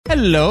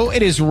Hello,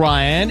 it is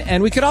Ryan,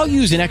 and we could all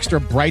use an extra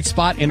bright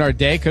spot in our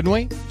day, couldn't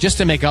we? Just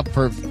to make up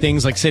for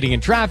things like sitting in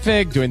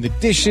traffic, doing the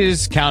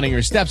dishes, counting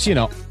your steps, you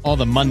know, all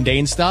the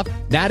mundane stuff.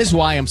 That is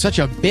why I'm such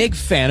a big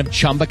fan of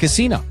Chumba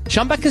Casino.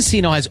 Chumba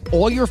Casino has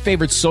all your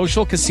favorite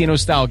social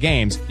casino-style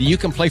games that you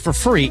can play for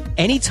free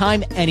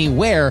anytime,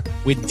 anywhere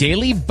with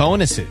daily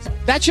bonuses.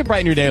 That should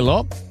brighten your day a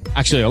little.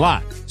 Actually, a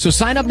lot. So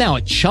sign up now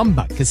at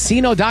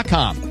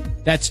ChumbaCasino.com.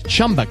 That's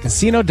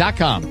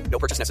ChumbaCasino.com. No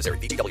purchase necessary.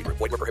 VGW Group.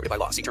 Void where prohibited by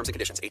law. See terms and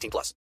conditions.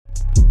 18+.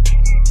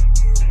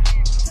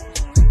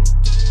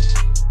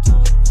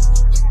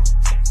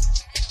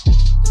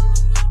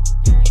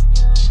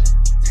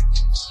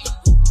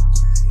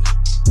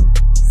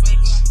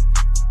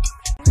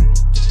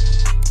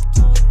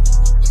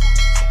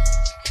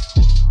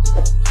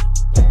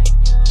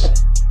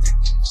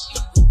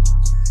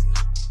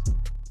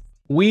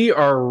 We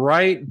are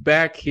right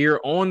back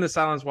here on the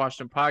Sidelines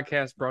Washington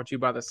podcast, brought to you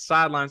by the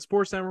Sideline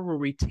Sports Network, where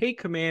we take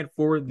command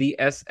for the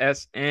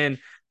SSN.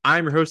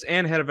 I'm your host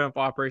and head of NFL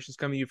operations,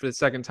 coming to you for the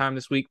second time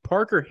this week,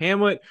 Parker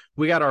Hamlet.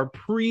 We got our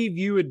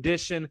preview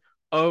edition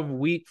of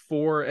Week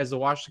 4 as the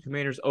Washington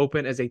Commanders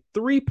open as a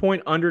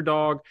 3-point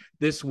underdog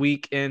this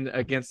weekend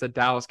against the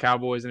Dallas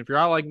Cowboys. And if you're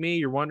out like me,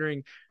 you're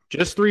wondering,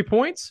 just 3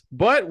 points,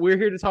 but we're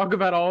here to talk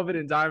about all of it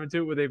and dive into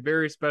it with a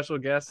very special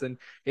guest. And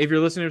if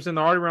you're listening to us in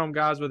the audio realm,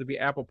 guys, whether it be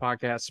Apple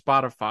Podcasts,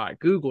 Spotify,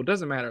 Google,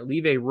 doesn't matter.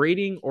 Leave a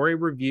rating or a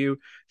review.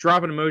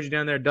 Drop an emoji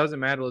down there. Doesn't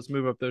matter. Let's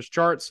move up those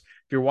charts.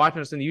 If you're watching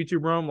us in the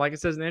YouTube realm, like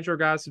it says in the intro,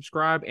 guys,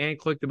 subscribe and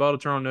click the bell to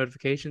turn on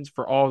notifications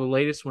for all the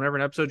latest whenever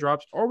an episode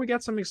drops, or we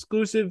got some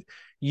exclusive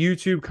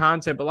YouTube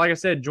content. But like I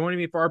said, joining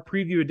me for our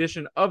preview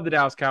edition of the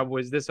Dallas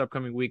Cowboys this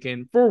upcoming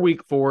weekend for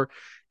Week 4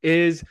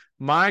 is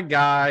my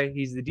guy.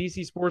 He's the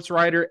DC sports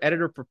writer,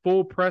 editor for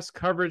Full Press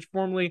Coverage,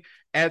 formerly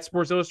at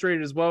Sports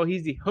Illustrated as well.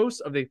 He's the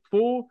host of the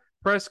Full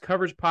Press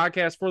Coverage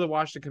podcast for the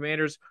Washington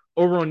Commanders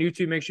over on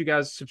YouTube. Make sure you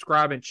guys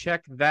subscribe and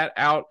check that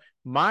out.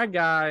 My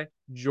guy,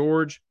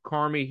 George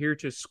Carmi, here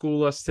to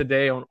school us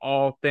today on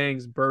all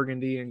things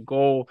burgundy and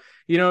gold.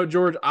 You know,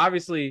 George,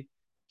 obviously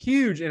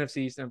huge NFC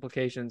East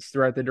implications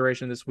throughout the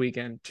duration of this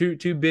weekend. Two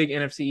big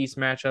NFC East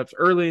matchups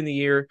early in the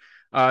year.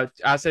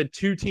 I said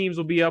two teams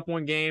will be up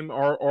one game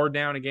or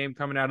down a game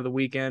coming out of the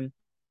weekend.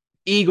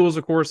 Eagles,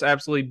 of course,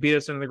 absolutely beat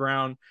us into the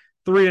ground.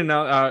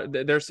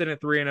 3-0. They're sitting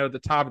at 3-0 at the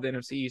top of the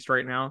NFC East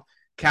right now.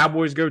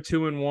 Cowboys go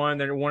 2-1.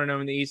 They're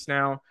 1-0 in the East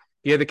now.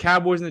 Yeah, the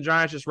Cowboys and the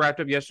Giants just wrapped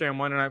up yesterday on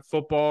Monday Night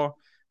Football.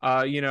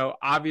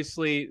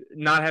 Obviously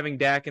not having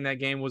Dak in that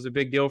game was a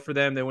big deal for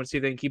them. They want to see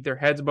if they can keep their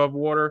heads above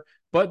water,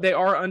 but they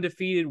are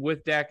undefeated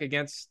with Dak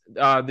against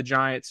the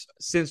Giants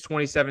since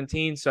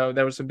 2017. So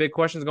there was some big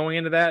questions going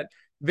into that.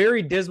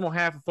 Very dismal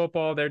half of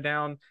football. They're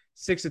down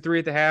 6-3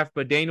 at the half,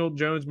 but Daniel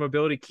Jones'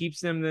 mobility keeps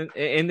them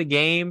in the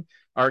game,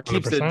 or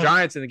keeps 100%. The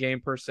Giants in the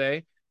game per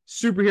se.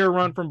 Superhero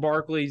run from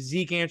Barkley.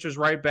 Zeke answers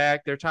right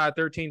back. They're tied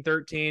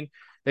 13-13.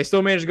 They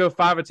still managed to go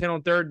 5 of 10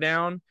 on third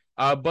down,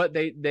 but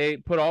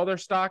they put all their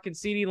stock in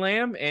CeeDee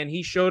Lamb, and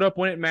he showed up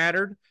when it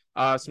mattered.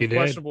 Some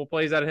questionable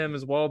plays out of him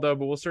as well, though,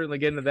 but we'll certainly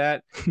get into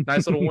that.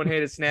 Nice little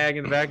one-handed snag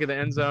in the back of the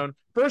end zone.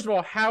 First of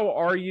all, how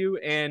are you?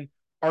 And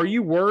are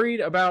you worried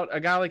about a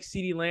guy like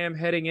CeeDee Lamb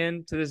heading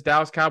into this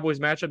Dallas Cowboys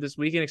matchup this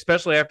weekend,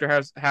 especially after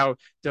how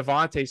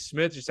Devontae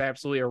Smith just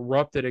absolutely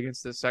erupted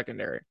against the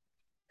secondary?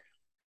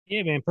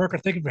 Yeah, man. Parker,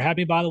 thank you for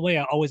having me, by the way.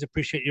 I always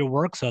appreciate your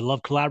work, so I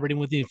love collaborating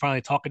with you and finally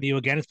talking to you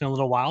again. It's been a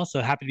little while,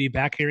 so happy to be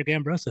back here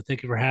again, bro. So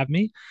thank you for having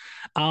me.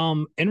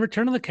 In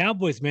return to the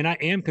Cowboys, man, I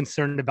am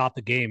concerned about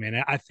the game,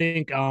 and I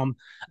think I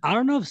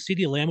don't know if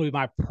CeeDee Lamb would be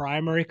my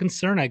primary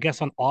concern. I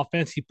guess on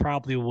offense, he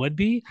probably would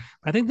be.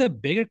 But I think the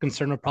bigger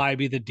concern would probably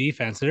be the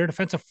defense. Their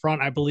defensive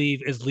front, I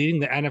believe, is leading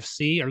the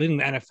NFC or leading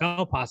the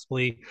NFL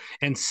possibly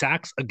in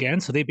sacks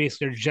again. So they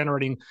basically are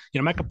generating,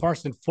 Micah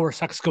Parsons 4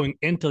 sacks going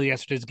into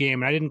yesterday's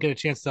game, and I didn't get a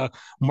chance to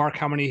mark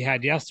how many he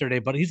had yesterday,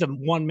 but he's a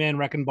one-man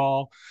wrecking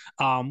ball.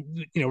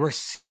 We're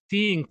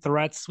seeing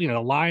threats. The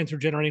Lions are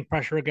generating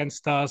pressure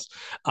against us.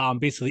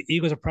 Basically, the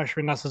Eagles are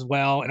pressuring us as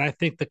well, and I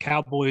think the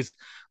Cowboys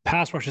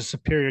pass rush is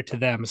superior to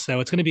them. So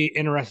it's going to be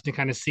interesting to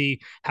kind of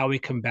see how we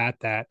combat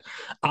that.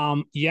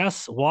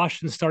 Yes,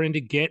 Washington's starting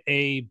to get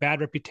a bad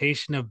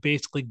reputation of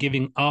basically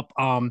giving up,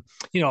 a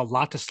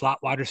lot to slot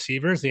wide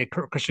receivers. They had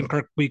Christian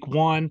Kirk week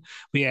 1.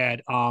 We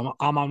had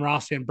Amon-Ra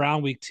St.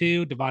 Brown week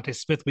 2, Devontae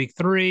Smith week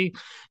 3.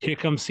 Here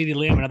comes CeeDee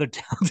Lamb, another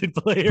talented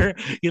player.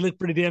 He looked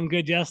pretty damn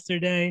good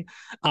yesterday.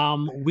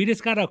 We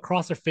just got to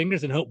cross our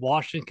fingers and hope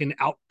Washington can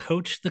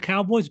out-coach the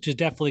Cowboys, which is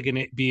definitely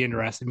going to be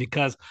interesting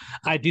because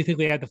I do think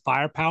they have the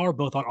firepower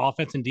both on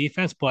offense and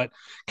defense, but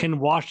can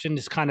Washington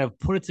just kind of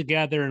put it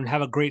together and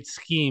have a great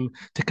scheme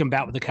to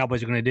combat what the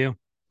Cowboys are going to do?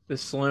 The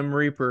Slim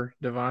Reaper,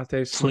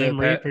 Devontae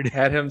Smith,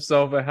 had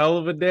himself a hell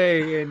of a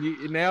day,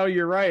 and now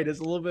you're right. It's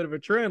a little bit of a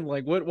trend.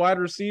 Like, what wide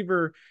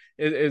receiver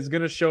is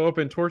going to show up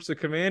and torch the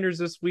Commanders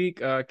this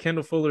week.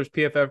 Kendall Fuller's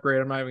PFF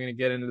grade, I'm not even going to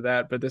get into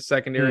that, but this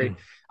secondary,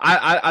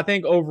 I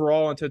think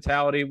overall in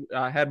totality,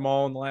 I had them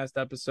all in the last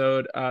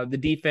episode. The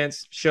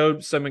defense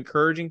showed some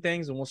encouraging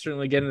things, and we'll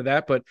certainly get into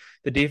that, but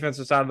the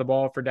defensive side of the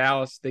ball for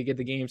Dallas, they get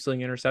the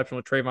game-sealing interception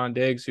with Trayvon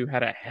Diggs, who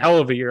had a hell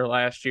of a year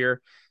last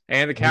year.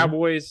 And the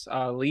Cowboys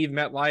leave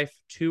MetLife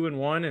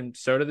 2-1, and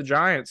so do the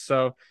Giants.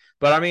 So,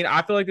 but I mean,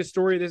 I feel like the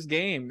story of this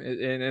game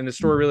and the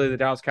story really of the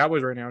Dallas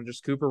Cowboys right now,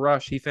 just Cooper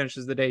Rush. He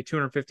finishes the day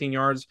 215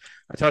 yards,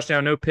 a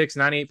touchdown, no picks,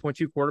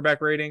 98.2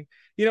 quarterback rating.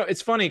 You know,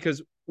 it's funny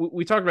because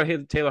we talked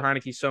about Taylor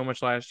Heineke so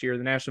much last year.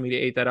 The national media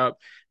ate that up.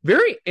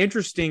 Very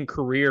interesting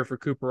career for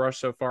Cooper Rush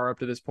so far up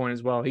to this point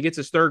as well. He gets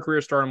his third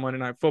career start on Monday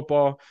Night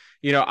Football.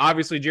 You know,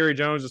 obviously Jerry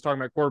Jones is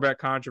talking about quarterback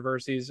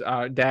controversies.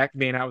 Dak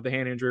being out with a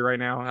hand injury right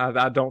now.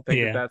 I don't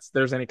think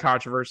there's any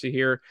controversy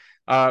here.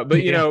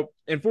 But, you know,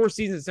 in 4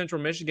 seasons in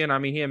Central Michigan, I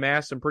mean, he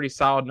amassed some pretty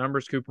solid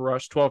numbers, Cooper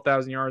Rush,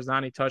 12,000 yards,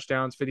 90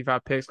 touchdowns,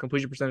 55 picks,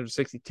 completion percentage of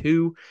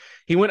 62.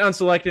 He went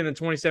unselected in the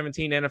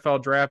 2017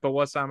 NFL draft, but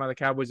was signed by the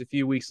Cowboys a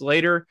few weeks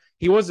later.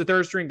 He was the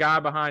third-string guy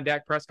behind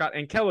Dak Prescott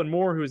and Kellen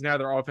Moore, who is now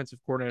their offensive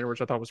coordinator,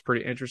 which I thought was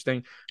pretty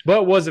interesting,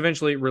 but was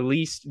eventually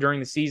released during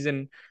the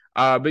season.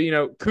 But, you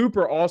know,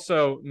 Cooper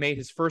also made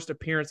his first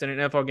appearance in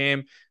an NFL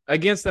game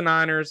against the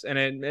Niners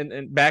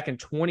and back in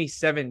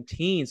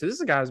 2017. So this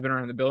is a guy who's been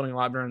around the building a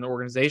lot, been around the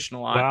organization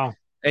a lot. Wow.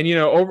 And, you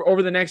know,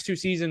 over the next 2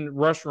 seasons,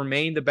 Rush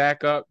remained the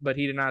backup, but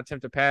he did not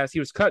attempt to pass. He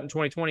was cut in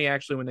 2020,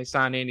 actually, when they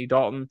signed Andy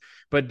Dalton.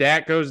 But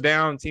Dak goes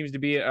down, seems to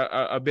be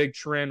a big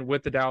trend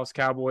with the Dallas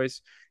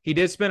Cowboys. He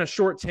did spend a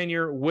short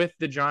tenure with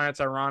the Giants,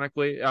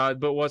 ironically,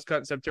 but was cut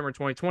in September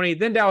 2020.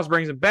 Then Dallas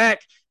brings him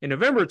back in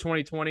November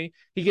 2020.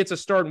 He gets a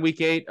start in Week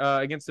 8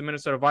 against the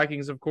Minnesota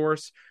Vikings, of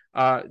course.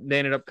 They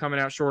ended up coming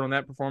out short on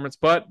that performance,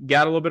 but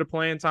got a little bit of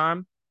playing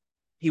time.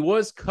 He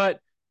was cut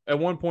at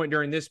one point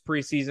during this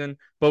preseason,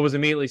 but was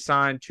immediately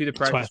signed to the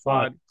practice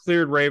squad,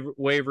 cleared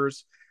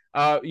waivers.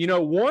 You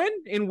know, won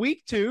in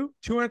Week 2,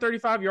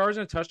 235 yards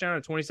and a touchdown,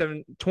 a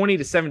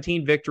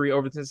 20-17 victory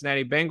over the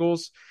Cincinnati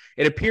Bengals.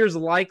 It appears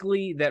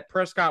likely that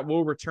Prescott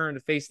will return to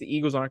face the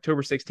Eagles on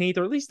October 16th,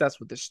 or at least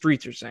that's what the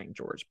streets are saying,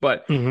 George.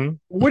 But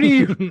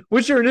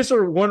what's your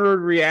initial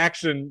one-word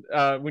reaction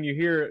when you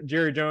hear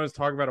Jerry Jones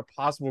talk about a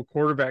possible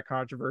quarterback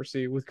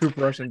controversy with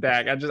Cooper Rush and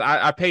Dak?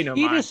 I pay no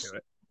mind to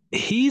it.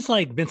 He's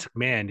like Vince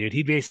McMahon, dude.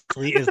 He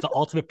basically is the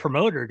ultimate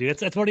promoter, dude.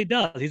 That's what he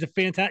does. He's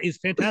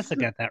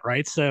fantastic at that,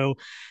 right? So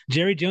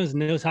Jerry Jones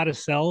knows how to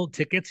sell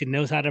tickets. He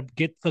knows how to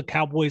get the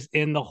Cowboys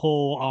in the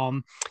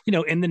whole, you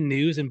know, in the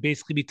news and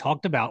basically be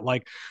talked about.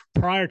 Like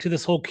prior to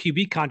this whole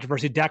QB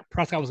controversy, Dak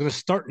Prescott was going to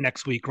start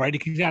next week, right?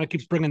 He kind of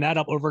keeps bringing that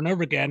up over and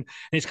over again, and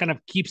he kind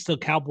of keeps the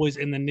Cowboys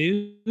in the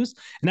news,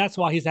 and that's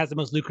why he has the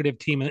most lucrative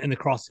team in the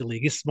cross the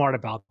league. He's smart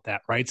about that,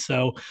 right?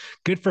 So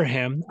good for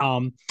him.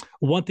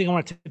 One thing I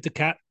want to tip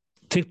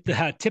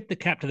the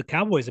cap to the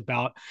Cowboys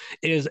about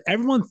is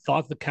everyone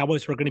thought the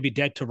Cowboys were going to be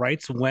dead to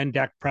rights when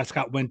Dak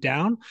Prescott went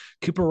down.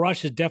 Cooper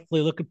Rush is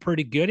definitely looking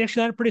pretty good. He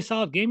actually had a pretty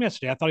solid game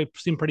yesterday. I thought he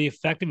seemed pretty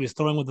effective. He was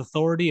throwing with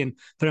authority and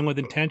throwing with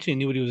intention. He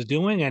knew what he was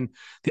doing. And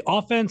the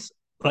offense,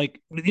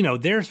 like, you know,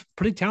 they're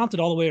pretty talented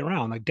all the way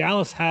around. Like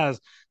Dallas has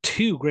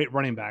 2 great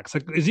running backs.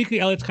 Like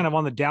Ezekiel Elliott's kind of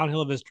on the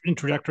downhill of his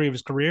trajectory of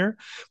his career,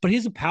 but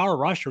he's a power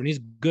rusher and he's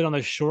good on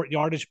those short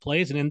yardage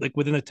plays and then like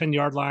within the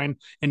 10-yard line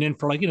and then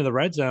for like, you know, the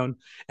red zone.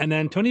 And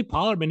then Tony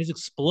Pollard, man, he's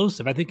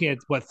explosive. I think he had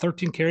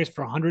 13 carries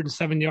for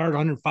 107 yards,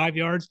 105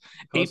 yards,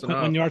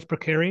 8.1 yards per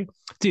carry.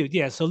 Dude,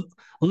 yeah. So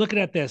looking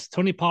at this,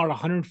 Tony Pollard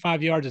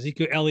 105 yards,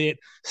 Ezekiel Elliott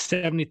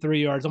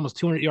 73 yards, almost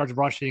 200 yards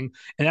rushing,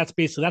 and that's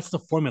the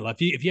formula.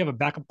 If you have a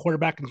backup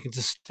quarterback and you can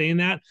sustain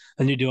that,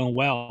 then you're doing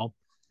well.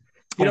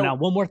 Now,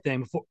 one more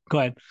thing before. Go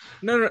ahead.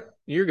 No,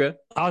 you're good.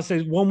 I would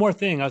say one more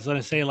thing. I was going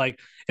to say, like,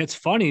 it's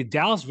funny.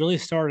 Dallas really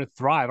started to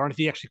thrive. I don't know if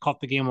you actually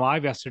caught the game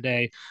live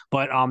yesterday,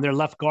 but their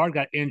left guard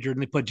got injured,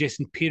 and they put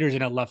Jason Peters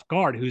in at left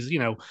guard, who's, you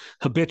know,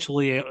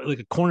 habitually like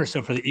a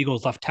cornerstone for the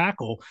Eagles left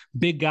tackle.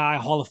 Big guy,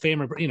 Hall of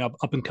Famer, you know,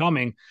 up and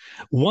coming.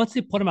 Once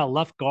they put him at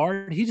left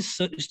guard, he's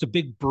just a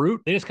big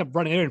brute. They just kept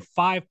running there, and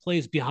 5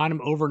 plays behind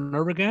him over and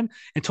over again,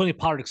 and Tony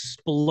Pollard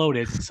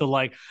exploded. So,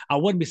 like, I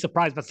wouldn't be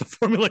surprised if that's the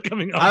formula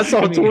coming up. I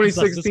saw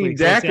 2016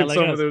 Dak and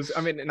some of those.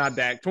 I mean, not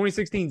Dak.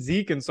 2016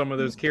 Zeke and some of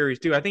those carries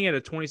too. I think he had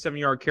a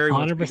 27-yard carry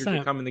once Peters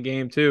would come in the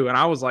game too, and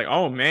I was like,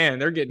 oh man,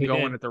 they're getting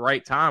going at the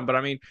right time. But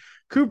I mean,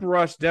 Cooper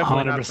Rush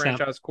definitely 100%. Not a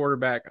franchise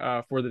quarterback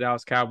for the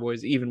Dallas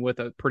Cowboys, even with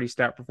a pretty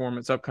stat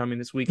performance upcoming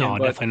this weekend. No,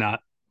 but definitely not.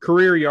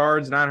 Career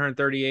yards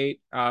 938,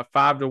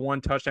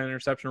 5-to-1 touchdown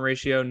interception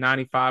ratio,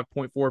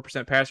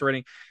 95.4% passer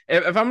rating.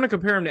 If I'm going to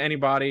compare him to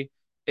anybody,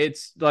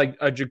 it's like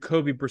a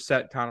Jacoby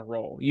Brissett kind of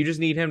role. You just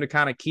need him to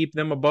kind of keep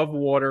them above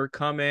water,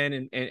 come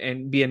in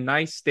and be a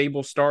nice,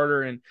 stable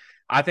starter. And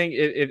I think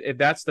if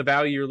that's the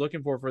value you're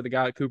looking for the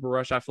guy at Cooper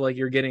Rush, I feel like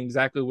you're getting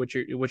exactly what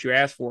you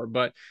asked for.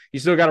 But you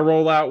still got to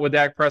roll out with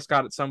Dak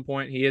Prescott at some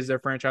point. He is their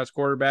franchise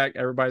quarterback.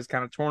 Everybody's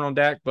kind of torn on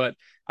Dak, but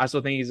I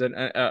still think he's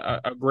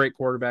a great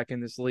quarterback in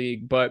this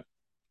league. But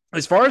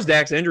as far as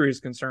Dak's injury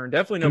is concerned,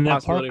 definitely no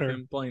possibility of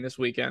him playing this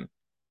weekend.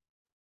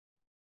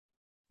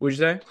 Would you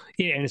say?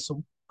 Yeah, and it's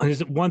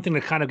one thing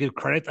to kind of give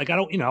credit. Like I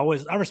don't,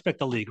 I respect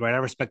the league, right? I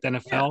respect the Yeah.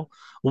 NFL.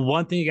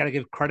 One thing you got to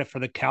give credit for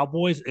the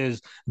Cowboys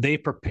is they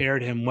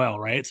prepared him well,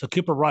 right? So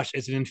Cooper Rush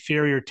is an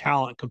inferior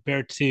talent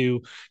compared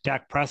to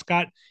Dak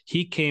Prescott.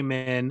 He came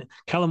in,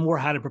 Kellen Moore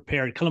had it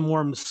prepared. Kellen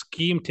Moore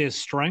schemed to his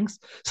strengths,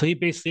 so he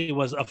basically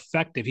was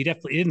effective. He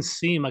definitely didn't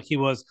seem like he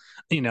was,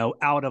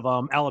 out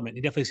of element.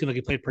 He definitely seemed like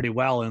he played pretty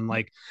well. And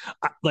like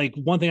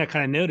one thing I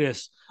kind of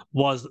noticed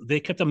was they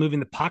kept on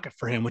moving the pocket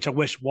for him, which I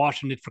wish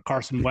Washington did for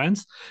Carson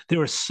Wentz. There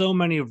were so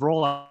many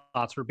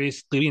rollouts where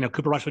basically,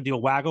 Cooper Rush would do a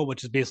waggle,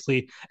 which is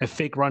basically a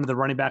fake run to the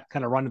running back,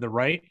 kind of run to the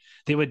right.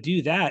 They would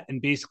do that,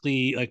 and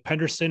basically, like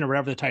Penderson or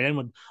whatever the tight end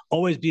would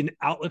always be an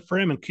outlet for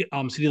him, and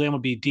CeeDee Lamb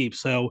would be deep.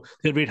 So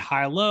they'd read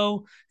high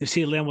low. If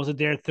CeeDee Lamb wasn't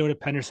there, throw to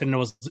Penderson.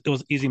 And it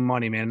was easy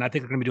money, man. And I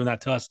think they're going to be doing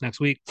that to us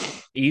next week.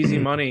 Easy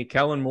money.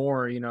 Kellen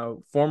Moore,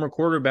 former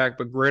quarterback,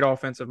 but great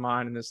offensive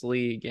mind in this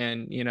league,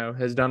 and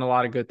has done a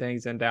lot of good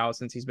things in Dallas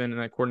since he's been in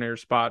that coordinator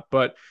spot.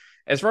 But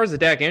as far as the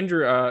Dak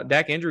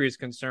injury is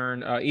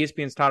concerned,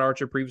 ESPN's Todd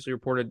Archer previously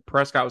reported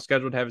Prescott was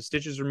scheduled to have his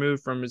stitches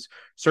removed from his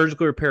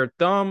surgically repaired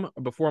thumb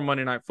before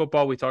Monday Night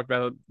Football. We talked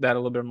about that a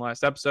little bit in the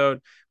last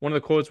episode. One of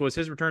the quotes was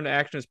his return to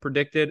action is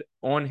predicated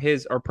on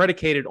his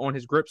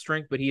grip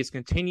strength, but he is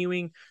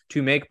continuing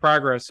to make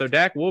progress. So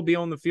Dak will be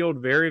on the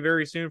field very,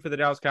 very soon for the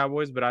Dallas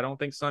Cowboys, but I don't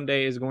think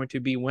Sunday is going to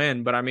be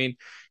win. But I mean,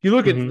 you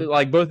look at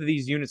like both of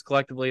these units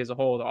collectively as a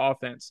whole, the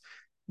offense.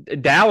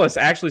 Dallas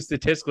actually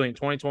statistically in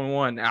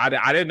 2021,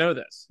 I didn't know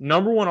this.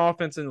 Number one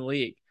offense in the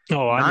league.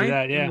 Oh, I knew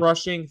that, yeah.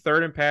 Rushing,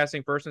 third in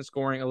passing, first in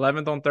scoring,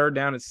 11th on third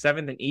down, and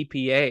seventh in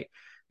EPA.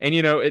 And,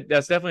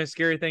 that's definitely a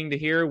scary thing to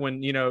hear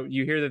when,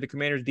 you hear that the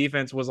Commanders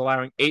defense was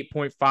allowing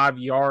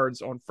 8.5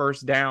 yards on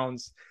first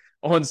downs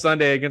on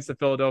Sunday against the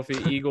Philadelphia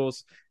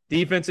Eagles.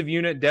 Defensive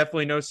unit,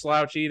 definitely no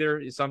slouch either.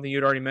 It's something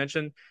you'd already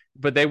mentioned.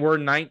 But they were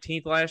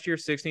 19th last year,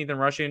 16th in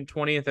rushing,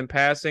 20th in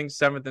passing,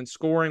 7th in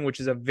scoring, which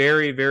is a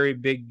very, very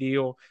big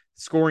deal.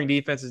 Scoring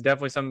defense is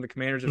definitely something the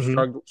Commanders have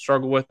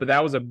struggled with, but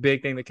that was a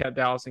big thing that kept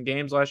Dallas in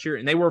games last year.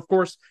 And they were, of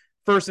course,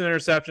 first in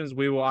interceptions.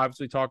 We will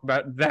obviously talk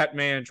about that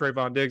man,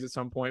 Trayvon Diggs, at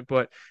some point.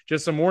 But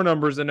just some more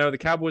numbers to know. The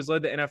Cowboys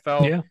led the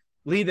NFL. Yeah.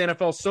 Lead the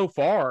NFL so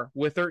far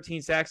with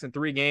 13 sacks in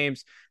 3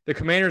 games. The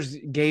Commanders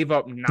gave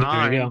up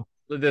 9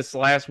 this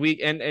last week.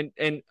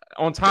 And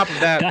on top of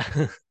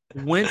that,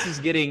 Wentz is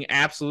getting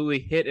absolutely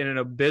hit in an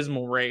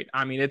abysmal rate.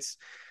 I mean,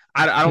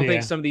 I don't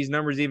think some of these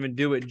numbers even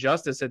do it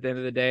justice at the end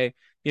of the day.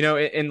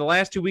 In the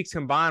last 2 weeks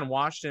combined,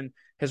 Washington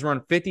has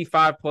run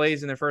 55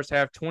 plays in their first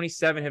half.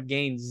 27 have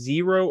gained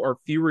 0 or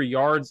fewer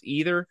yards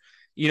either.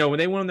 When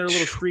they went on their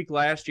little streak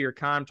last year,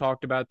 Kime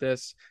talked about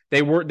this.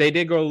 They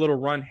did go a little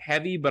run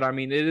heavy, but I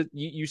mean,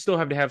 you still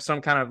have to have some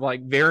kind of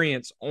like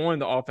variance on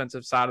the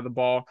offensive side of the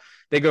ball.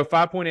 They go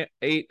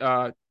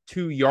 5.82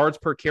 yards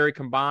per carry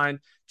combined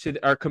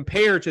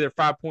compared to their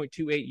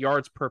 5.28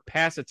 yards per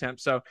pass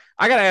attempt. So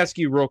I got to ask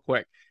you real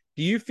quick.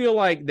 Do you feel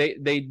like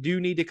they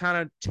do need to kind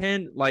of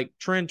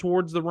trend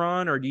towards the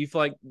run, or do you feel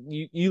like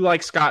you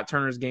like Scott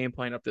Turner's game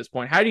plan up this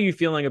point? How are you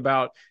feeling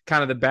about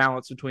kind of the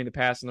balance between the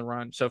pass and the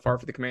run so far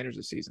for the Commanders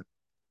this season?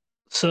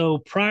 So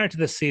prior to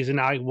the season,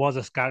 I was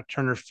a Scott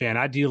Turner fan.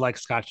 I do like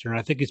Scott Turner.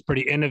 I think he's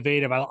pretty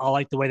innovative. I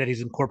like the way that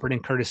he's incorporating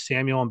Curtis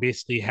Samuel and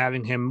basically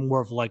having him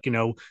more of like,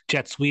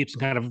 jet sweeps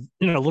and kind of,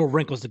 little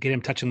wrinkles to get him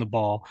touching the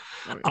ball.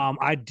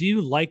 I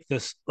do like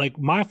this. Like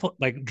my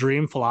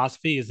dream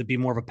philosophy is to be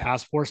more of a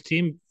pass first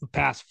team,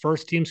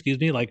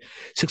 like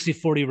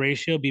 60-40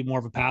 ratio, be more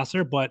of a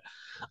passer. But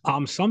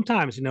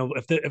sometimes,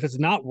 if it's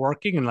not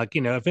working and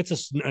if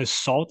it's an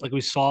assault like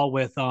we saw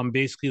with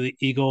basically the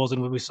Eagles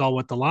and what we saw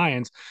with the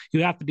Lions,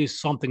 you have to do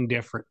something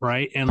different,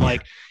 right? And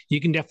you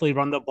can definitely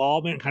run the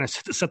ball and kind of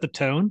set the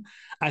tone.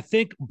 I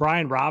think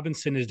Brian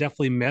Robinson is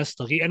definitely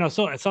missed. I know,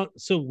 so it's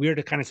so weird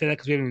to kind of say that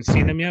because we haven't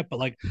seen him yet.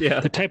 But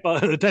the type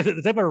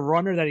of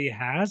runner that he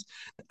has,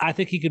 I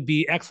think he could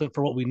be excellent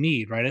for what we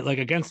need, right? Like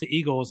against the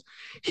Eagles,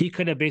 he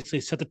could have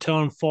basically set the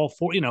tone,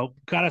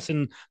 got us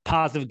in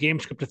positive game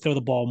script to throw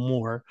the ball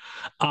more.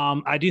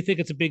 I do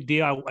think it's a big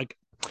deal.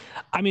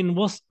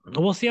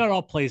 We'll see how it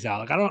all plays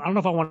out. I don't know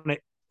if I want to.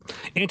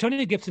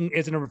 Antonio Gibson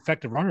isn't an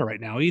effective runner right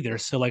now either.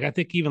 So I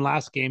think even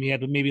last game he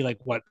had maybe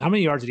how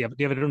many yards did he have? Do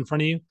you have it in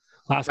front of you?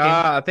 Last game?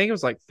 I think it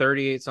was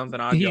 38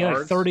 something odd yards. He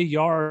had 30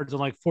 yards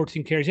and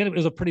 14 carries. It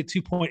was a pretty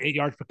 2.8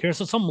 yards per carry,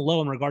 so something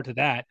low in regard to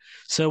that.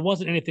 So it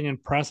wasn't anything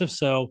impressive.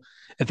 So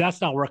if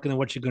that's not working, then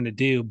what you're going to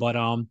do? But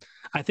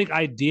I think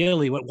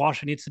ideally what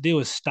Washington needs to do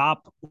is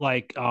stop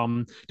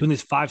doing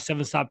these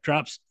 5-7 stop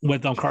drops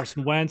with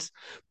Carson Wentz.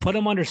 Put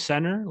him under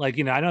center. I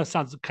know it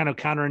sounds kind of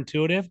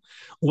counterintuitive.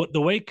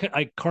 The way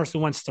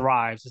Carson Wentz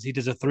thrives is he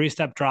does a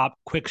 3-step drop,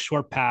 quick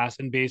short pass,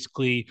 and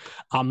basically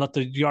let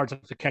the yards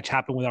after catch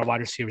happen with our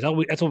wide receivers.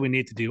 That's what we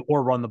need to do,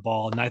 or run the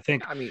ball. And I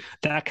think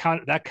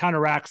that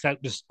counteracts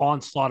that just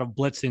onslaught of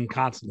blitzing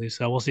constantly.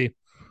 So we'll see.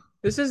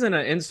 this isn't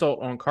an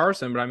insult on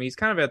Carson, but I mean, he's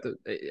kind of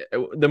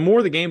at the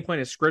more the game plan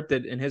is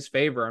scripted in his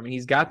favor. I mean,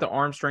 he's got the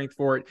arm strength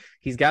for it.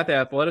 He's got the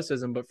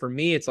athleticism, but for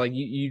me, it's like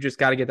you just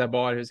got to get that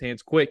ball out of his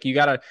hands quick. You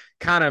got to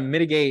kind of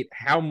mitigate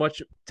how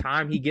much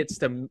time he gets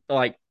to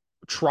like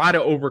try to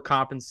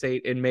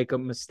overcompensate and make a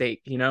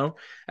mistake, you know?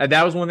 And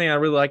that was one thing I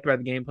really liked about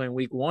the game plan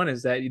week 1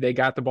 is that they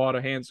got the ball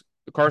to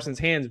Carson's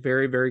hands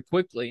very, very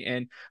quickly.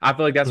 And I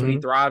feel like that's when he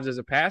thrives as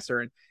a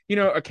passer. And, you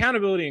know,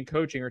 accountability and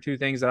coaching are two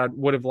things that I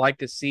would have liked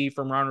to see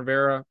from Ron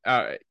Rivera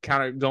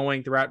kind of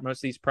going throughout most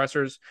of these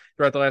pressers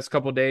throughout the last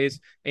couple of days.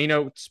 And, you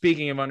know,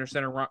 speaking of under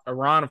center,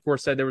 Ron, of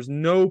course, said there was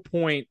no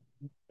point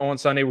on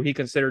Sunday where he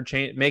considered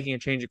making a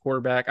change at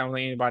quarterback. I don't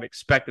think anybody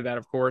expected that,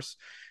 of course.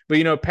 But,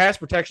 you know, pass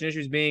protection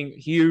issues being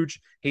huge.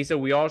 He said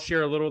we all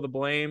share a little of the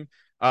blame.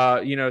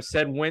 You know,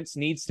 said Wentz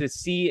needs to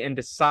see and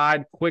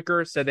decide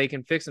quicker, said they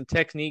can fix some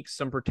techniques,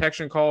 some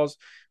protection calls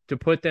to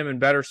put them in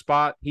better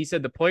spot. He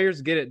said the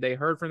players get it. They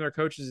heard from their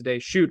coaches today.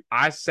 Shoot,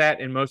 I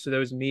sat in most of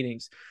those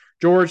meetings.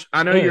 George,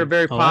 I know you're a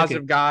very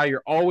positive guy.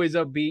 You're always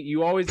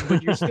upbeat.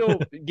 But you still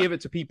give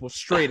it to people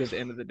straight at the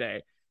end of the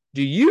day.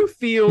 Do you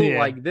feel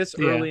like this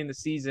early in the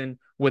season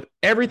with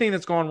everything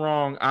that's gone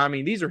wrong? I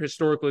mean, these are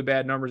historically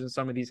bad numbers in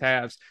some of these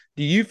halves.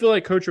 Do you feel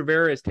like Coach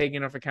Rivera is taking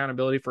enough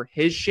accountability for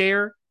his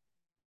share?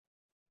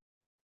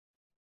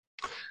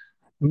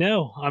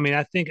 No, I mean,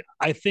 I think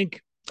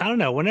I don't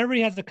know. Whenever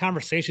he has the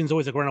conversation, he's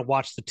always like, we're going to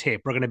watch the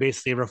tape. We're going to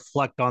basically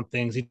reflect on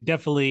things.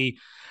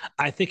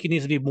 I think he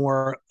needs to be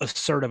more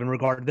assertive in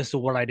regard to this is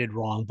what I did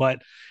wrong.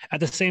 But at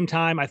the same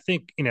time, I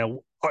think, you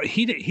know,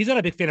 he's not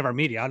a big fan of our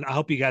media. I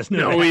hope you guys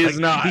know. No, that. He is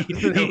not.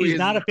 He's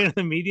not a fan of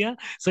the media.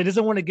 So he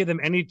doesn't want to give them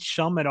any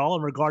chum at all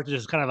in regard to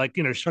just kind of like,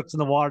 you know, sharks in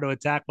the water to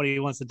attack what he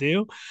wants to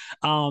do.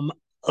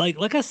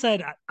 Like I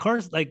said,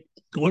 Carson, like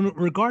when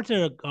regard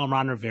to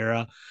Ron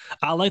Rivera,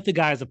 I like the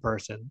guy as a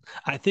person.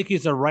 I think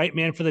he's the right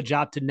man for the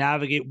job to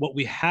navigate what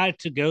we had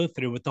to go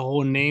through with the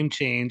whole name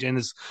change and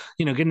is,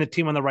 you know, getting the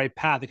team on the right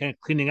path and kind of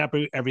cleaning up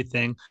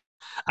everything.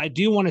 I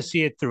do want to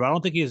see it through. I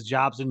don't think his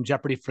job's in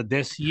jeopardy for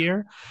this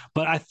year,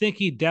 but I think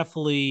he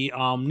definitely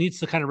needs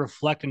to kind of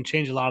reflect and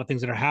change a lot of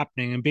things that are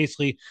happening and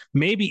basically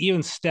maybe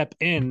even step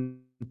in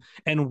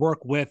and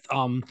work with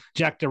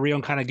Jack Del Rio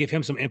and kind of give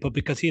him some input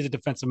because he is a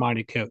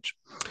defensive-minded coach.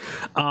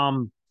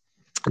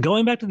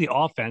 Going back to the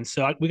offense,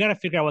 so we got to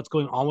figure out what's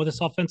going on with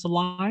this offensive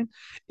line.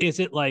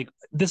 Is it like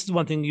this is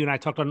one thing you and I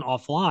talked on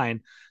offline?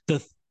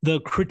 The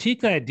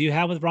critique that I do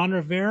have with Ron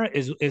Rivera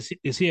is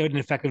he an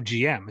effective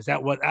GM? Is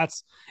that what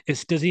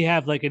does he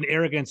have like an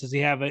arrogance? Does he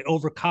have an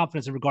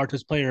overconfidence in regard to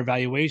his player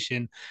evaluation?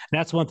 And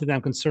that's one thing that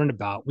I'm concerned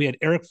about. We had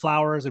Eric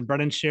Flowers and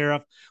Brendan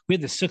Sheriff. We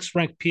had the 6th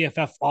ranked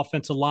PFF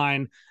offensive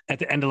line at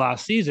the end of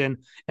last season.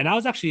 And I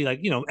was actually like,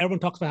 you know, everyone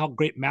talks about how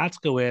great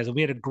Matsko is. And we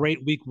had a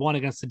great week 1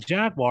 against the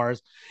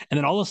Jaguars. And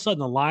then all of a sudden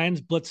the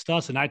Lions blitzed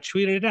us and I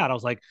tweeted it out. I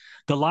was like,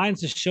 the Lions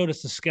just showed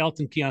us the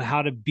skeleton key on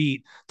how to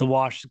beat the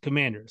Washington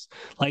Commanders.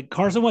 Like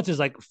Carson Wentz is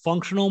like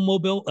functional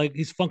mobile, like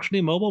he's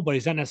functionally mobile, but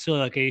he's not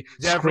necessarily like a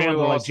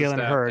scrambler like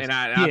Jalen Hurts. And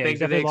I think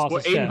that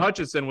Aiden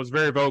Hutchinson was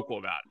very vocal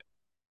about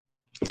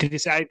it. Did he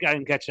say? I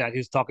didn't catch that.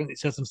 He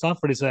said some stuff.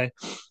 What did he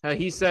say?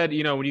 He said,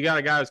 you know, when you got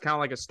a guy who's kind of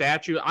like a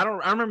statue. I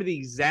remember the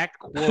exact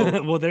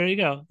quote. Well, there you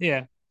go.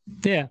 Yeah.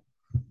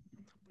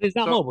 He's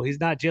not mobile. He's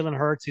not Jalen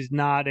Hurts. He's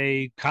not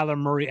a Kyler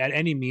Murray at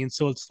any means.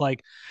 So it's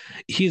like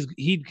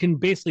he can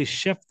basically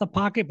shift the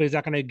pocket, but he's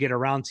not going to get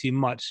around too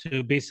much.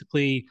 So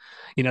basically,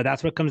 you know,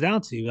 that's what it comes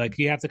down to. Like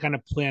you have to kind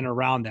of plan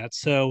around that.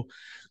 So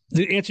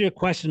to answer your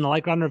question, I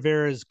like Ron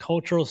Rivera's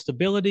cultural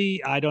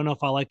stability. I don't know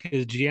if I like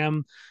his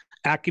GM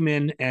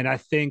acumen, and I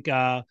think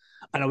I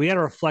know we got to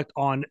reflect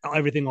on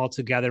everything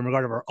altogether in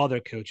regard to our other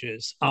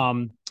coaches.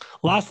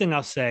 Last thing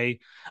I'll say,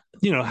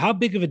 you know, how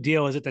big of a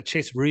deal is it that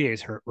Chase Roullier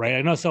is hurt, right?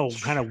 I know it's so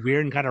kind of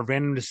weird and kind of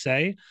random to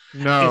say.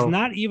 No,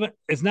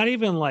 it's not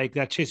even like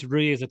that Chase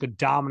Roullier is like a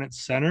dominant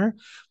center,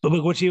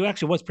 but which he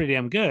actually was pretty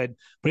damn good,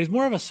 but he's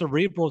more of a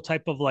cerebral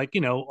type of like,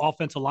 you know,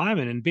 offensive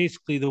lineman. And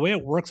basically the way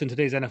it works in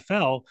today's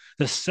NFL,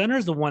 the center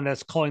is the one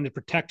that's calling the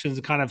protections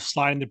and kind of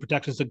sliding the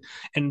protections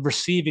and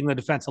receiving the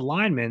defensive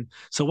lineman.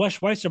 So Wes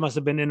Schweitzer must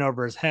have been in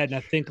over his head. And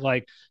I think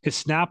like his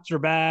snaps are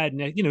bad.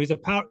 And, you know,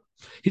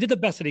 he did the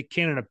best that he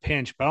can in a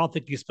pinch, but I don't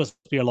think he's supposed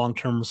to be a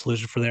long-term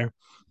solution for there.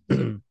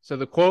 So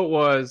the quote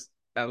was,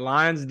 at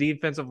Lions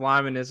defensive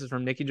lineman, this is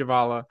from Nikki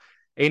Javala,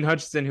 Aiden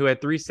Hutchinson, who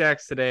had 3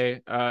 sacks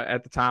today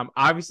at the time.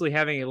 Obviously,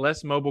 having a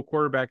less mobile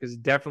quarterback is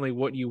definitely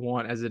what you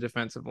want as a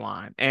defensive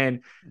line. And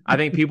I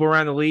think people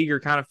around the league are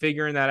kind of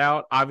figuring that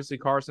out. Obviously,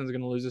 Carson's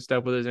going to lose a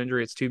step with his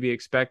injury. It's to be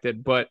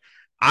expected. But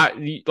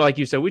like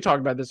you said, we talked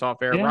about this off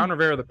air. Yeah. Ron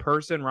Rivera, the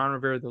person, Ron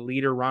Rivera, the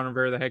leader, Ron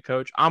Rivera, the head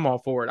coach. I'm all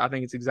for it. I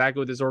think it's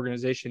exactly what this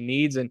organization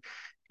needs. And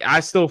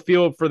I still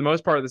feel for the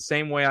most part the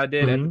same way I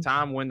did at the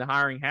time when the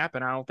hiring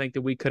happened. I don't think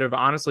that we could have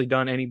honestly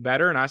done any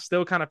better. And I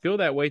still kind of feel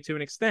that way to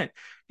an extent.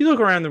 You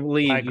look around the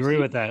league. I agree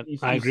with that.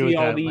 I agree with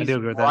that. I do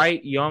agree with that.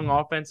 Bright, young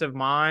offensive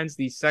minds,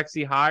 these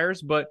sexy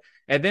hires. But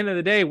at the end of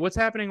the day, what's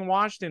happening in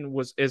Washington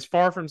is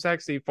far from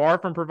sexy, far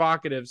from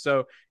provocative.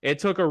 So it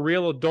took a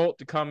real adult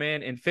to come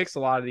in and fix a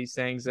lot of these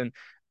things. And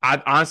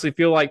I honestly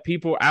feel like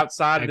people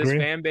outside I of this agree.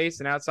 fan base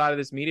and outside of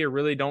this media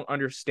really don't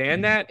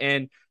understand that.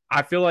 And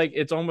I feel like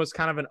it's almost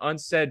kind of an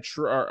unsaid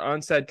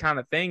kind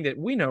of thing that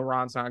we know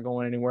Ron's not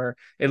going anywhere,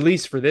 at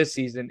least for this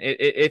season.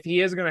 If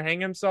he is going to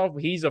hang himself,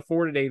 he's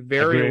afforded a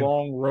very Agree.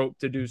 long rope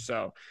to do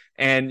so.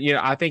 And,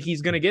 I think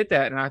he's going to get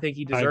that. And I think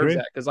he I deserves agree.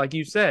 that. Because like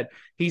you said,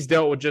 he's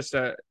dealt with just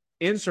a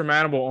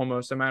insurmountable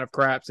almost amount of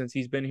crap since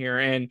he's been here.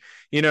 And,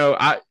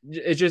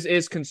 it just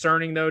is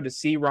concerning though to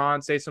see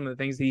Ron say some of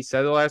the things that he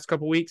said the last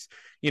couple of weeks,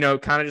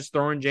 kind of just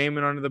throwing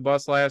Jamin under the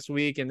bus last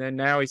week. And then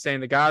now he's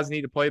saying the guys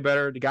need to play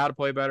better. The got to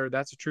play better.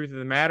 That's the truth of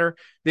the matter.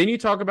 Then you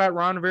talk about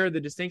Ron Rivera, the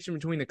distinction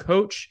between the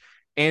coach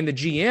and the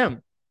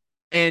GM.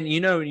 And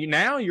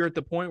now you're at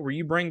the point where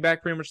you bring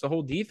back pretty much the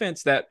whole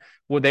defense that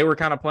they were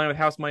kind of playing with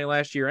house money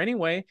last year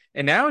anyway.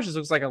 And now it just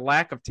looks like a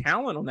lack of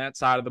talent on that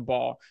side of the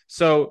ball.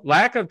 So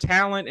lack of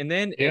talent and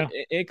then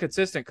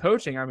inconsistent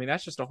coaching. I mean,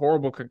 that's just a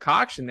horrible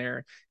concoction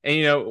there.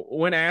 And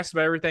when asked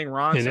about everything,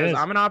 Ron says,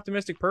 "I'm an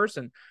optimistic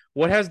person.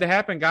 What has to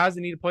happen? Guys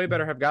that need to play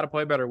better have got to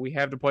play better. We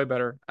have to play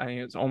better." I mean,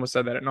 it's almost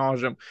said that at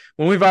nauseum.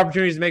 When we have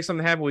opportunities to make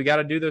something happen, we got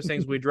to do those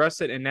things. We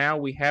address it, and now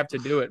we have to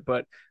do it.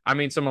 But I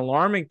mean, some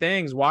alarming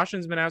things.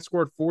 Washington's been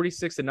outscored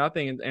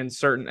 46-0 in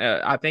certain,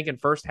 I think, in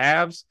first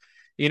halves.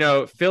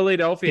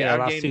 Philadelphia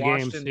outgained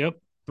Washington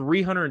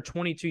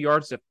 322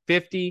 yards to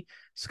 50.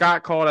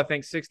 Scott called, I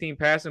think, 16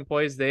 passing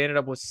plays. They ended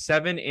up with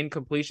 7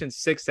 incompletions,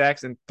 6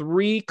 sacks, and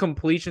 3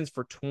 completions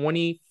for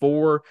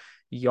 24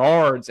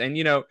 yards. And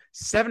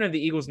 7 of the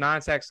Eagles'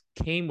 9 sacks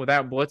came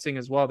without blitzing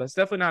as well. That's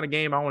definitely not a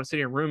game I want to sit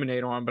here and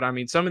ruminate on, but I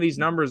mean, some of these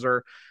numbers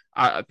are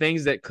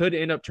things that could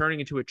end up turning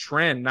into a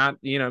trend, not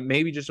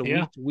maybe just a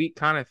week to week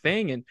kind of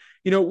thing. And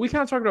we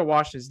kind of talked about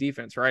Washington's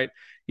defense, right?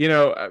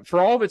 For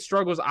all of its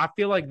struggles, I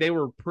feel like they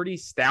were pretty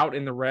stout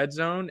in the red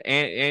zone,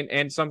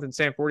 and something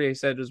Sam Fortier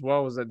said as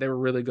well was that they were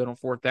really good on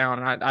fourth down,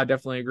 and I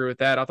definitely agree with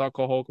that. I thought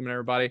Cole Holcomb and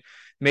everybody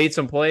made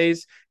some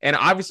plays, and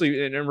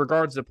obviously in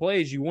regards to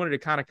plays, you wanted to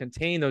kind of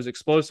contain those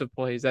explosive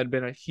plays that had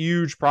been a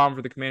huge problem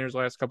for the Commanders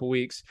last couple of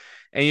weeks.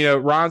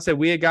 And Ron said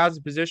we had guys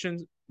in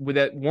positions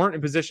that weren't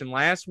in position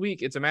last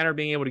week. It's a matter of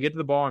being able to get to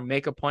the ball and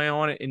make a play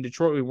on it. In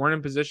Detroit, we weren't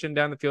in position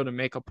down the field to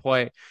make a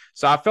play.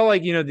 So I felt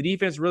like, the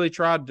defense really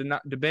tried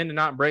to bend and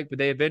not break, but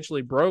they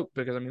eventually broke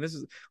because, I mean,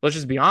 let's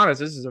just be honest,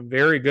 this is a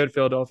very good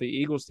Philadelphia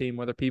Eagles team,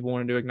 whether people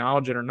wanted to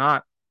acknowledge it or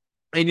not.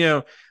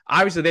 And,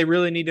 obviously they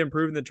really need to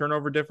improve in the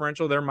turnover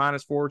differential. They're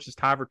 -4, which is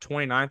tied for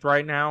 29th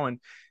right now. And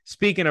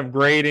speaking of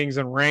gradings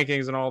and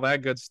rankings and all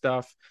that good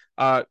stuff,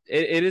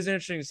 it is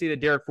interesting to see that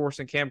Derek Forrest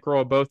and Cam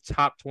Curl are both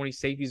top 20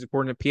 safeties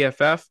according to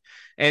PFF.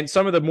 And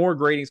some of the more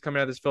gradings coming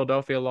out of this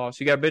Philadelphia loss,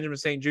 you got Benjamin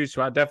St-Juste,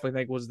 who I definitely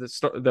think was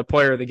the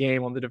player of the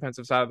game on the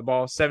defensive side of the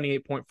ball,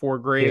 78.4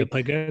 grade. Yeah,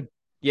 play good.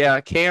 Yeah,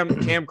 Cam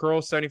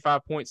Curl,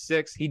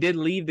 75.6. He did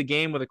leave the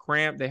game with a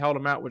cramp. They held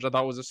him out, which I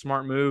thought was a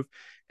smart move.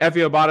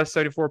 Effie Obata,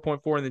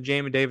 74.4, and then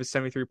Jamin Davis,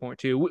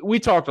 73.2. We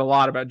talked a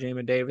lot about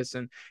Jamin Davis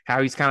and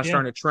how he's kind of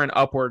starting to trend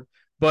upward.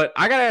 But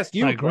I got to ask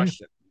you a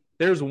question.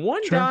 There's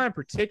one guy in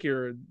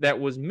particular that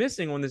was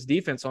missing on this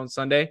defense on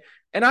Sunday,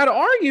 and I'd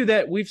argue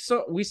that we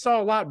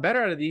saw a lot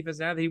better out of the defense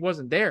now that he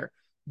wasn't there.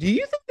 Do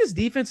you think this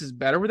defense is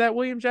better without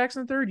William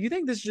Jackson III? Do you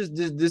think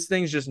this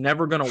thing's just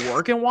never going to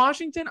work in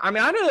Washington? I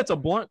mean, I know that's a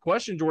blunt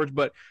question, George,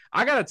 but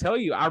I got to tell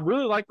you, I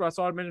really liked what I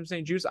saw at Benjamin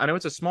St-Juste. I know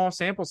it's a small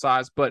sample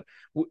size, but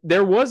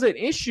there was an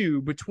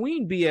issue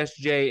between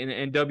BSJ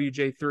and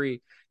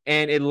WJ3.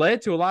 And it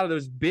led to a lot of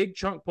those big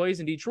chunk plays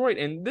in Detroit.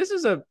 And this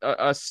is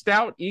a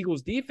stout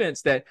Eagles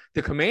defense that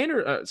the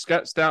Commander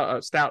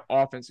stout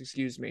offense,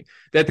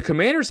 that the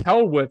Commanders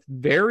held with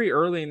very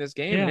early in this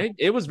game. Yeah. And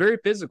it was very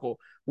physical.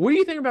 What do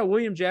you think about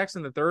William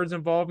Jackson III's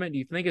involvement? Do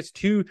you think it's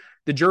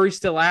the jury's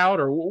still out,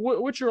 or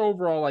what's your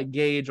overall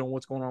gauge on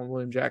what's going on with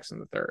William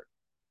Jackson III?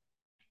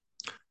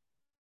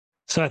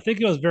 So I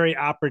think it was very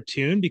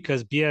opportune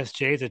because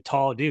BSJ is a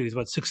tall dude. He's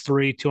about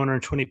 6'3",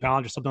 220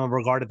 pounds or something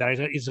regarded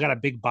that. He's got a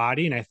big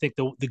body. And I think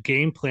the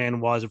game plan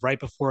was right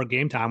before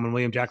game time when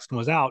William Jackson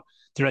was out,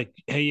 they're like,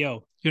 hey,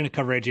 yo, you're going to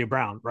cover A.J.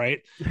 Brown, right?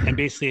 And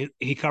basically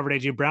he covered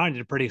A.J. Brown and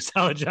did a pretty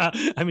solid job.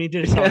 I mean, he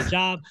did a solid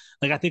job.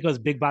 I think it was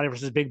big body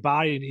versus big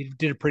body. And he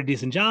did a pretty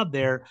decent job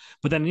there.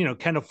 But then,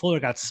 Kendall Fuller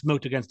got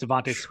smoked against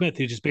Devontae Smith,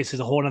 who just basically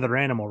is a whole other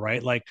animal,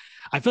 right?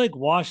 I feel like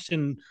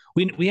Washington,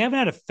 we haven't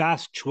had a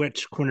fast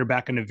twitch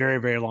cornerback in a very,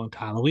 very long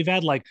time. We've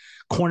had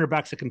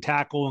cornerbacks that can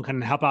tackle and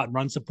kind of help out and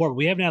run support. But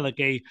we haven't had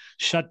a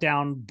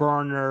shutdown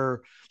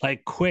burner,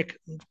 quick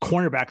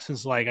cornerback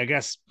since I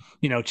guess,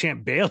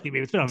 Champ Bailey.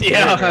 Maybe it's been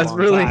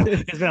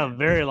it's been a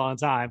very long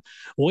time.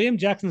 William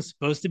Jackson's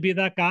supposed to be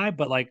that guy,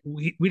 but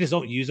we just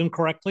don't use him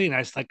correctly. And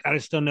I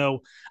just don't know.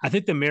 I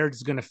think the marriage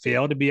is going to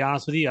fail, to be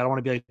honest with you. I don't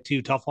want to be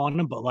too tough on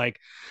him, but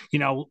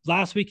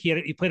last week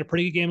he played a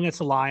pretty good game against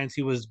the Lions.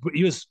 He was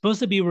supposed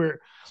to be where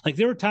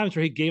there were times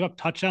where he gave up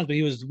touchdowns, but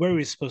he was where he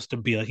was supposed to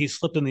be. He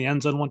slipped in the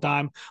end zone one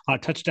time on a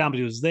touchdown, but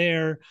he was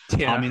there.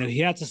 Yeah. He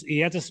had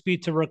the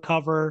speed to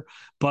recover,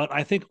 but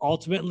I think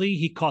ultimately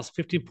he cost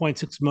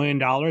 $50.6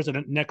 million,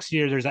 and next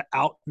year there's an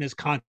out in his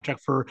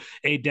contract for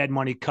a dead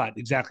money cut.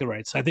 Exactly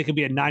right. So I think it'd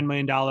be a $9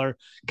 million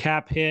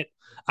cap hit.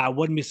 I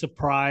wouldn't be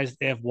surprised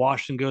if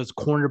Washington goes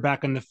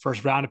cornerback in the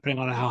first round,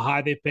 depending on how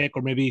high they pick,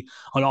 or maybe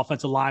an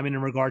offensive lineman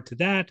in regard to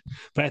that.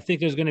 But I think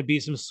there's going to be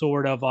some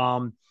sort of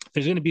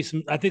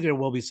I think there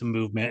will be some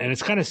movement. And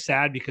it's kind of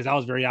sad because I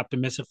was very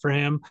optimistic for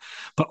him.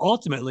 But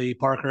ultimately,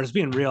 Parker, as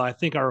being real, I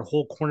think our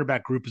whole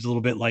cornerback group is a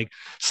little bit like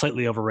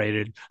slightly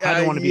overrated. I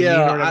don't want to be mean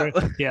or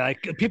whatever.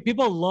 Like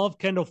people love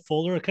Kendall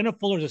Fuller. Kendall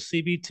Fuller is a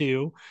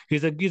CB2.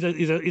 He's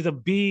a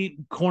B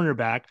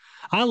cornerback.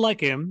 I like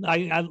him.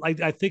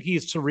 I think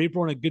he's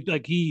cerebral and a good,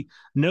 like, he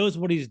knows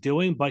what he's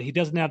doing, but he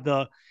doesn't have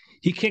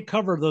he can't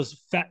cover those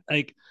fat,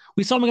 like,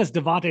 we saw him against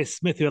Devontae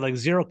Smith, who had like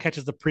 0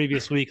 catches the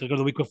previous week, like, or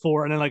the week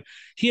before, and then like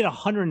he had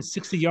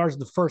 160 yards in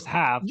the first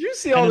half. Did you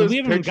see all those we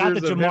haven't even got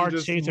the pictures of Jamar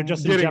him Chase or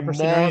just Justin getting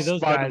Jefferson or any of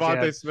those mossed by guys?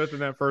 Devontae Smith in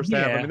that first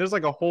half? I mean, there's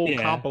like a whole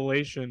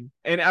compilation.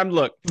 And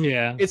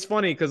it's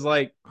funny because,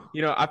 like,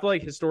 you know, I feel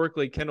like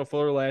historically Kendall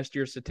Fuller last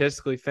year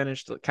statistically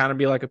finished to kind of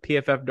be like a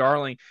PFF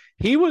darling.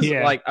 He was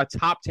like a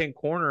top 10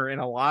 corner in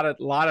a lot of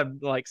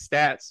like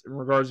stats in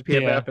regards to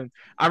PFF. And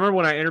I remember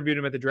when I interviewed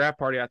him at the draft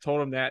party, I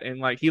told him that, and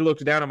like he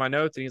looked down at my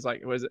notes and he's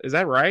like, "Is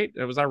that right?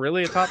 Was I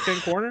really a top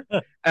 10 corner?"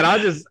 And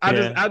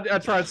I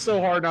tried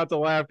so hard not to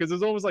laugh because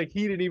it's almost like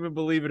he didn't even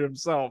believe it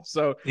himself.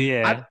 So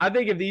I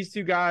think if these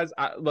two guys,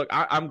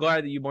 I'm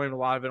glad that you blamed a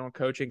lot of it on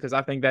coaching, because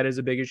I think that is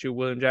a big issue with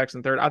William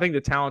Jackson III. I think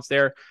the talent's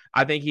there.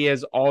 I think he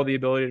has all the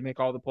ability to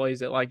make all the plays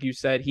that, like you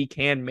said, he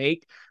can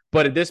make.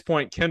 But at this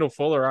point, Kendall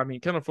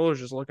Fuller's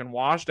just looking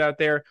washed out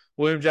there.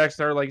 William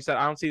Jackson III, like you said,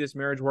 I don't see this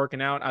marriage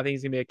working out. I think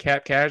he's going to be a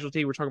cap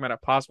casualty. We're talking about a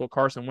possible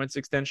Carson Wentz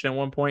extension at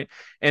one point.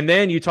 And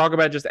then you talk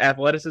about just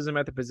athleticism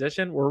at the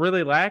position. We're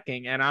really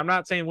lacking. And I'm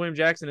not saying William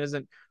Jackson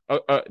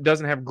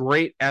doesn't have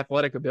great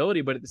athletic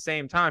ability, but at the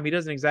same time, he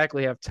doesn't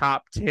exactly have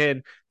top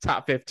 10,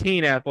 top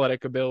 15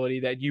 athletic ability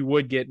that you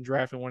would get in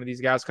drafting one of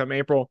these guys come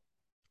April.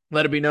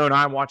 Let it be known,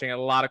 I'm watching a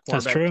lot of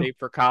quarterback tape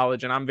for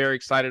college, and I'm very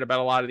excited about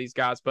a lot of these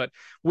guys. But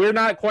we're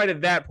not quite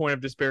at that point of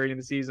disparity in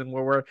the season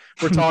where we're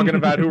talking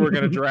about who we're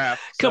going to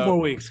draft. Couple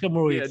more weeks. Yeah,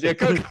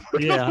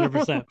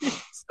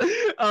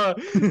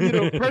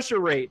 100%. Pressure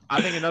rate, I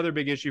think another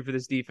big issue for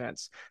this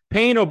defense.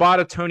 Payne,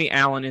 Obata, Tony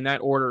Allen, in that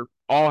order,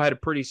 all had a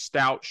pretty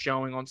stout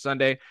showing on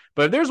Sunday.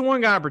 But if there's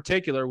one guy in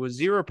particular with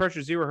 0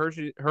 pressure, 0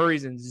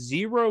 hurries, and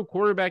 0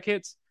 quarterback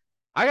hits,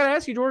 I got to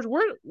ask you, George,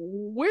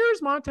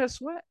 where's Montez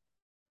Sweat?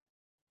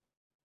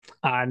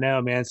 I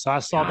know, man. So I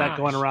saw that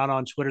going around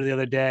on Twitter the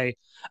other day.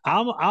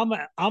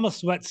 I'm a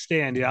Sweat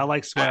stan, dude. I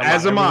like Sweat.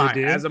 As am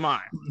I.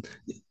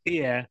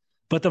 Yeah.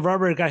 But the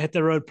rubber got hit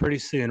the road pretty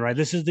soon, right?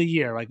 This is the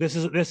year. Like, this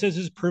is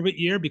his prove-it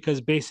year,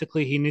 because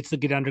basically he needs to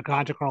get under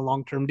contract on a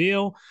long-term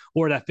deal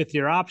or that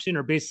 5th-year option,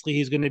 or basically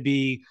he's going to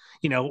be,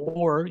 we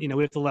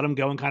have to let him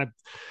go and kind of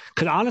 –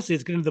 because honestly,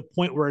 it's getting to the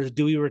point where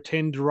do we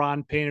retain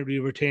Daron Payne or do we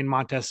retain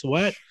Montez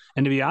Sweat?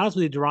 And to be honest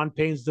with you, Daron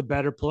Payne's the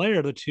better player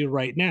of the two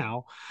right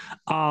now.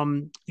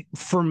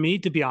 For me,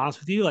 to be honest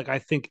with you, like, I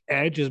think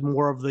edge is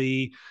more of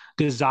the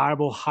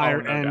desirable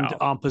higher-end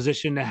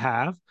position to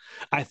have.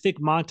 I think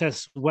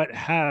Montez Sweat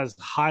has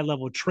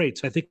high-level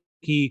traits. I think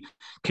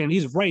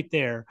he's right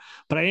there,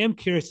 but I am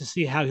curious to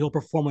see how he'll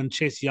perform when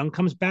Chase Young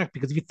comes back,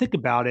 because if you think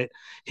about it,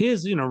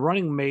 his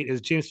running mate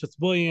is James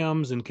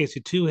Fitzwilliams and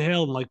Casey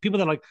Toohill, and like people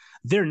that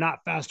they're not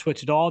fast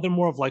twitch at all. They're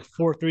more of like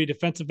 4-3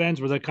 defensive ends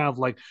where they're kind of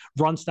like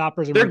run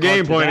stoppers. They're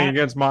game planning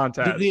against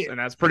Montez, and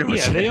that's pretty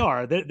much they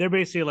are. They're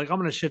basically like, I'm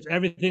going to shift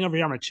everything over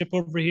here. I'm going to chip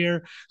over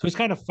here. So he's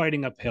kind of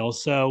fighting uphill.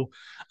 So,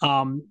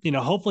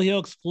 hopefully he'll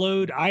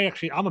explode.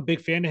 I'm a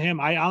big fan of him.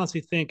 I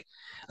honestly think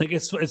like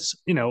it's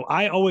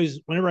I always,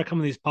 whenever I come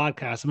to these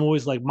podcasts, I'm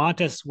always like,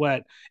 Montez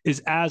Sweat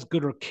is as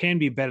good or can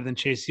be better than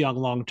Chase Young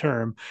long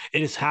term.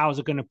 It is how is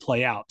it going to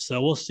play out.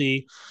 So we'll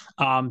see.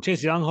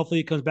 Chase Young, hopefully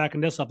he comes back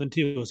and does something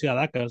too. We'll see how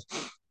that goes.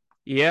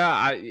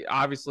 Yeah,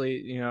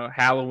 obviously,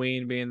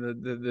 Halloween being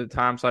the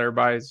time slot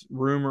everybody's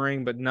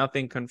rumoring, but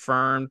nothing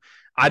confirmed.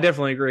 I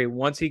definitely agree.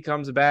 Once he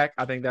comes back,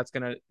 I think that's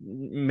going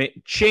to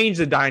change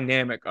the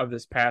dynamic of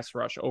this pass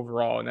rush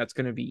overall, and that's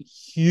going to be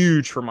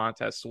huge for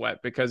Montez Sweat,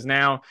 because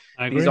now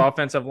these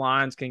offensive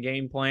lines can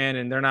game plan,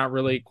 and they're not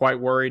really quite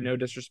worried. No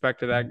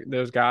disrespect to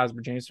those guys,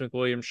 but James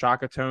Smith-Williams,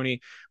 Shaka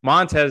Toney.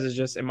 Montez is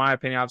just, in my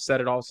opinion, I've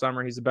said it all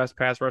summer, he's the best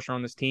pass rusher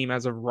on this team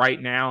as of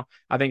right now.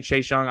 I think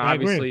Chase Young,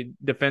 obviously,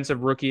 defensive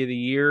rookie of the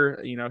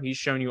year, he's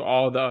shown you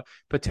all the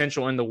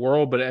potential in the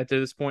world, but at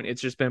this point,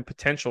 it's just been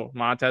potential.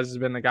 Montez has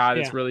been the guy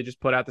that's really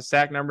just put out the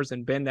sack numbers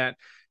and been that,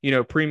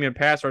 premium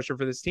pass rusher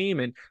for this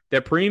team. And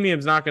that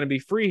premium's not going to be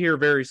free here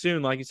very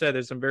soon. Like you said,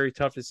 there's some very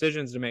tough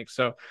decisions to make.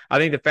 So I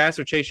think the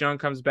faster Chase Young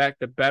comes back,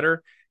 the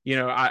better.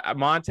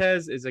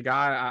 Montez is a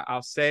guy,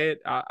 I'll say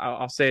it.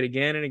 I'll say it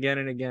again and again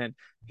and again.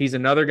 He's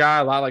another guy,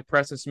 a lot like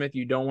Preston Smith.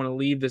 You don't want to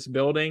leave this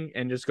building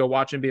and just go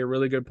watch him be a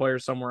really good player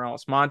somewhere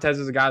else. Montez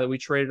is a guy that we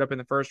traded up in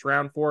the first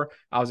round for.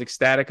 I was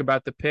ecstatic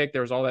about the pick.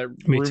 There was all that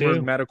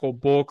rumored medical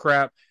bull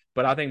crap.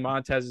 But I think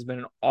Montez has been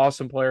an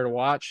awesome player to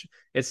watch.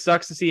 It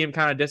sucks to see him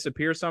kind of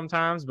disappear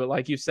sometimes, but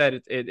like you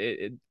said,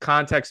 it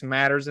context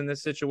matters in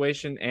this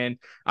situation. And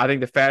I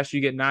think the faster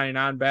you get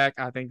 99 back,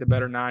 I think the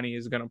better 90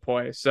 is going to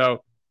play.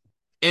 So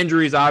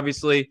injuries,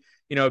 obviously,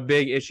 a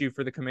big issue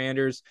for the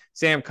Commanders.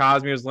 Sam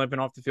Cosmi was limping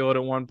off the field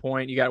at one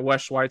point. You got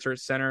Wes Schweitzer at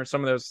center.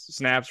 Some of those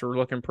snaps were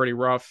looking pretty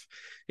rough.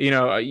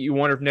 You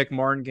wonder if Nick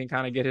Martin can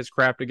kind of get his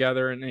crap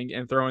together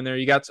and throw in there.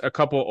 You got a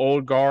couple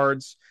old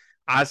guards.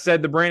 I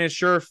said the Brandon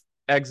Scherf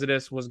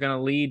exodus was going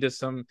to lead to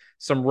some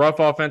rough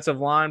offensive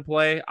line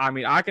play. I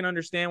mean, I can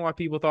understand why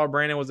people thought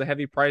Brandon was a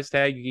heavy price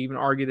tag. You can even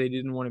argue they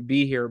didn't want to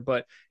be here,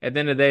 but at the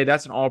end of the day,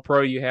 that's an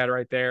all-pro you had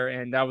right there,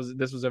 and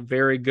this was a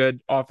very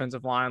good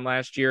offensive line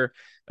last year,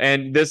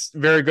 and this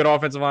very good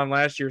offensive line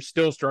last year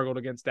still struggled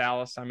against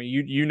Dallas. I mean,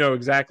 you know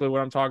exactly what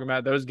I'm talking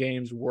about. Those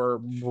games were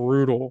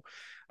brutal.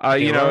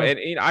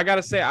 And I got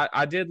to say,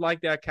 I did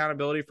like that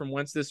accountability from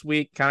Wentz this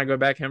week. Kind of go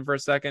back him for a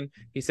second.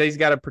 He said he's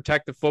got to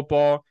protect the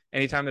football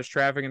anytime there's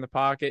traffic in the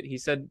pocket. He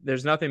said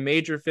there's nothing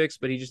major fixed,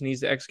 but he just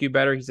needs to execute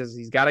better. He says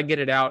he's got to get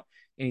it out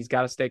and he's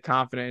got to stay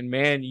confident. And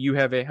man, you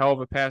have a hell of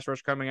a pass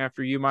rush coming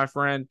after you, my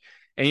friend.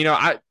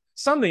 And,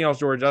 something else,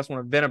 George, I just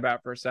want to vent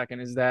about for a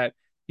second is that,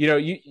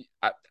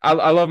 I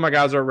love my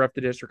guys over rep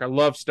the district. I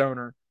love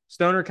Stoner.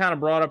 Stoner kind of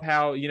brought up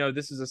how,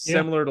 this is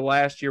similar to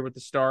last year with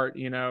the start,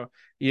 and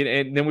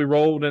then we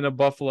rolled into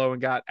Buffalo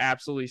and got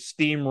absolutely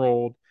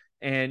steamrolled.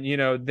 And,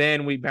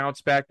 then we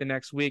bounced back the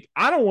next week.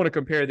 I don't want to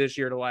compare this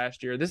year to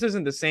last year. This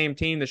isn't the same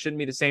team. This shouldn't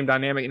be the same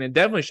dynamic, and it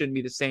definitely shouldn't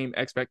be the same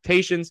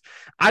expectations.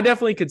 I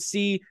definitely could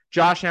see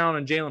Josh Allen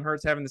and Jalen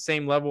Hurts having the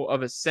same level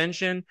of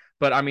ascension.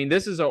 But, I mean,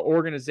 this is an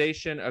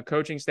organization, a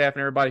coaching staff,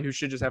 and everybody who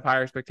should just have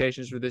higher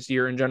expectations for this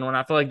year in general. And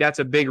I feel like that's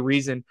a big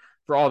reason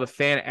for all the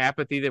fan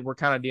apathy that we're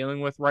kind of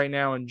dealing with right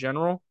now in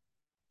general.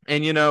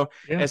 And,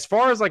 as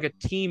far as like a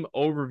team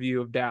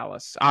overview of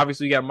Dallas,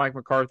 obviously you got Mike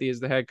McCarthy as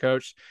the head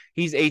coach.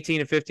 He's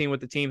 18-15 with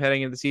the team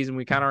heading into the season.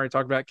 We kind of already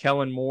talked about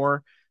Kellen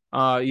Moore,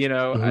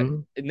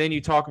 and then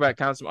you talk about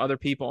kind of some other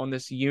people on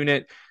this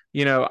unit.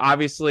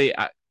 Obviously,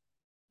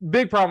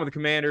 big problem with the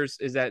Commanders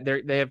is that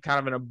they have kind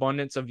of an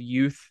abundance of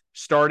youth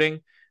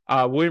starting.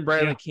 William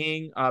Bradley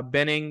King,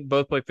 Benning,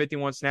 both played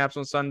 51 snaps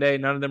on Sunday.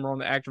 None of them were on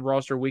the active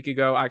roster a week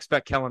ago. I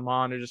expect Kellen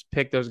Mond to just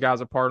pick those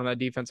guys apart on that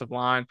defensive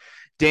line.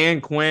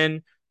 Dan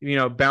Quinn,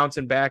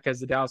 bouncing back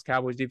as the Dallas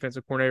Cowboys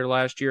defensive coordinator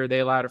last year. They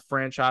allowed a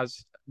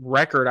franchise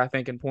record, I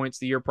think, in points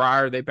the year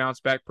prior. They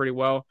bounced back pretty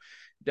well.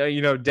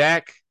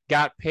 Dak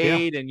got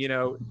paid and,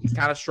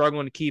 kind of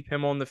struggling to keep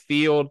him on the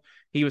field.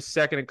 He was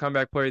second in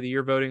comeback player of the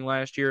year voting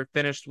last year,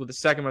 finished with the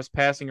second most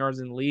passing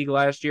yards in the league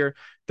last year,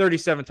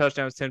 37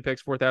 touchdowns, 10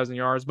 picks, 4,000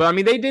 yards. But, I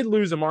mean, they did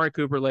lose Amari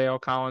Cooper, La'el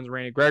Collins,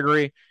 Randy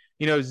Gregory.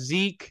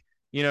 Zeke,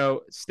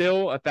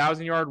 still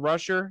 1,000-yard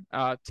rusher,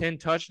 10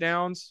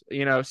 touchdowns,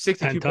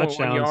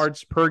 62.1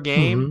 yards per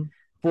game,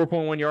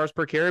 4.1 yards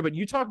per carry. But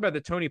you talk about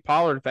the Tony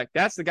Pollard effect.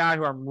 That's the guy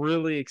who I'm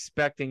really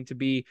expecting to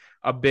be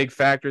a big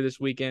factor this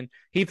weekend.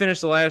 He finished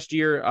the last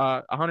year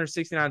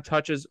 169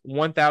 touches,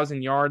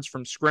 1,000 yards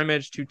from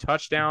scrimmage, 2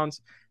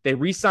 touchdowns. They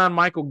re-signed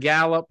Michael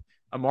Gallup,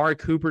 Amari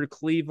Cooper to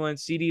Cleveland,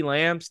 CeeDee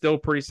Lamb, still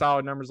pretty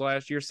solid numbers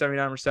last year,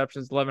 79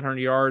 receptions, 1,100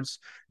 yards,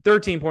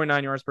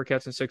 13.9 yards per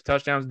catch and 6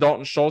 touchdowns.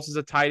 Dalton Schultz is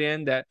a tight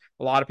end that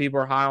a lot of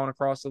people are high on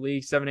across the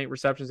league, 7-8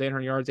 receptions,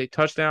 800 yards, 8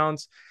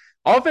 touchdowns.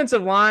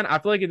 Offensive line, I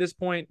feel like at this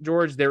point,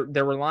 George, they're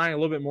relying a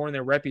little bit more on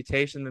their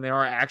reputation than they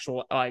are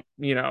actual,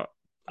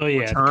 Oh,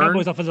 yeah. The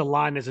Cowboys' offensive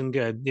line isn't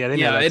good.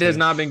 It has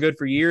not been good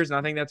for years, and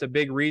I think that's a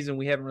big reason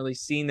we haven't really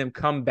seen them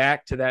come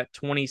back to that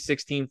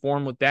 2016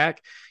 form with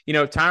Dak.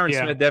 Tyron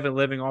Smith definitely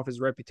living off his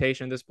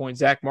reputation at this point.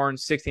 Zach Martin,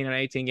 16 out of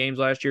 18 games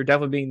last year,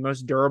 definitely being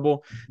most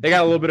durable. They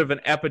got a little bit of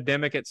an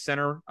epidemic at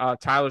center.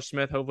 Tyler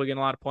Smith hopefully getting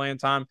a lot of playing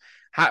time.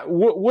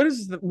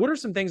 What are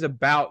some things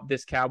about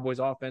this Cowboys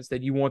offense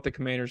that you want the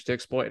Commanders to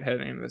exploit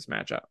heading into this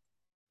matchup?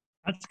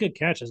 That's a good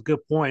catch. That's a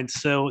good point.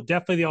 So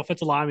definitely the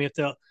offensive line,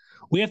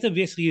 we have to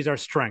basically use our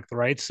strength,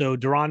 right? So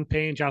Daron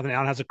Payne, Jonathan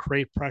Allen has to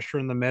create pressure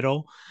in the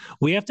middle.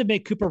 We have to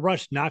make Cooper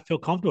Rush not feel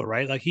comfortable,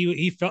 right? Like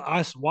he felt,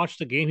 us watched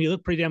the game. He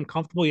looked pretty damn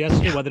comfortable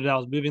yesterday, whether that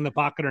was moving the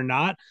pocket or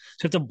not.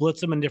 So we have to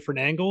blitz him in different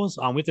angles.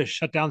 We have to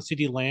shut down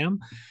CeeDee Lamb.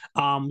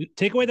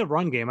 Take away the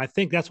run game. I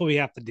think that's what we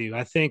have to do.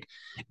 I think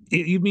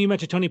you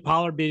mentioned Tony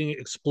Pollard being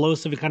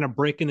explosive and kind of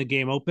breaking the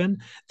game open.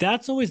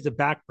 That's always the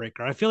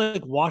backbreaker. I feel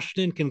like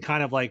Washington can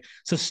kind of like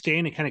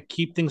sustain and kind of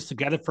keep things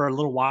together for a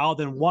little while.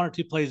 Then 1 or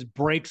 2 plays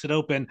breaks it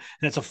open, and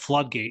it's a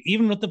floodgate.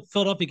 Even with the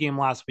Philadelphia game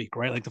last week,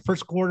 right? Like the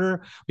first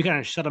quarter, we kind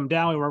of shut them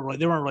down. They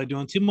weren't really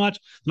doing too much.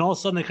 And all of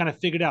a sudden, they kind of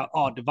figured out,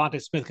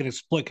 Devontae Smith can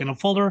exploit Kendall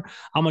Fuller.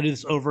 I'm going to do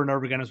this over and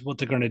over again. Is what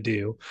they're going to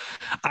do.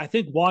 I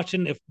think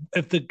watching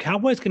if the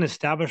Cowboys can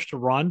establish the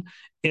run,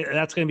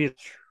 that's going to be.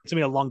 It's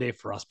going to be a long day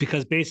for us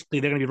because basically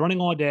they're going to be running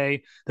all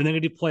day. Then they're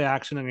going to do play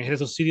action. They're going to hit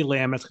us with CeeDee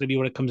Lamb. That's going to be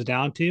what it comes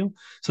down to.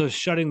 So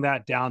shutting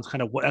that down is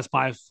kind of that's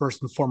my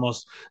first and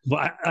foremost.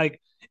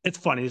 It's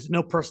funny. There's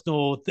no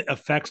personal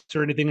effects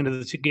or anything into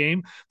this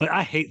game, but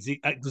I hate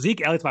Zeke.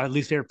 Zeke Elliott's my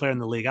least favorite player in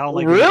the league. I don't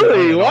like.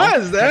 Really? Why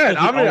is that?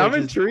 I'm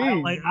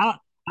intrigued. I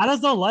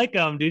just don't like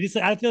him, dude.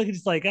 I feel like he's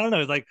just like, I don't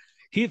know. It's like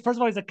first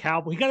of all, he's a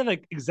Cowboy. He kind of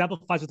like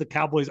exemplifies what the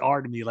Cowboys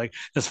are to me, like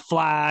this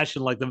flash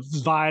and like the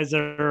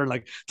visor, and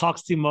like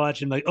talks too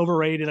much and like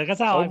overrated. Like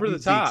that's how over the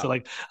top. So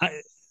like,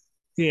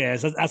 Yeah,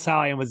 so that's how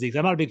I am with Zeke.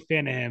 I'm not a big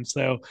fan of him,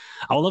 so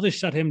I would love to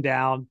shut him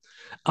down.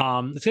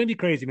 It's gonna be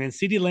crazy, man.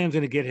 CD Lamb's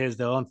gonna get his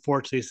though,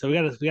 unfortunately. So we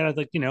gotta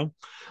like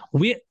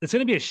we it's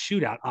gonna be a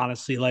shootout,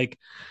 honestly. Like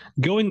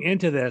going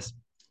into this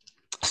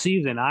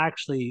season, I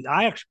actually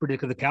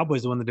predicted the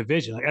Cowboys to win the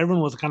division. Like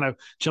everyone was kind of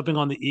jumping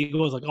on the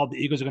Eagles, like, oh, the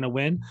Eagles are going to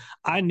win.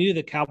 I knew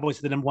the Cowboys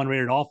were the number one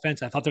rated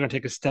offense. I thought they're going to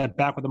take a step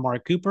back with Amari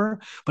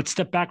Cooper, but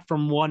step back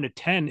from 1 to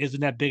 10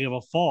 isn't that big of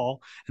a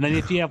fall. And then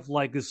if you have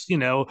like this,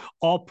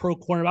 all pro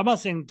corner, I'm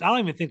not saying I don't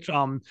even think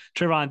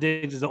Trayvon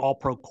Diggs is an all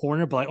pro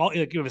corner, but like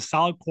you have a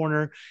solid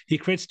corner. He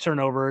creates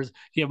turnovers.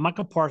 You have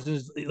Michael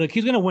Parsons, like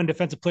he's going to win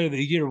Defensive Player of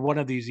the Year one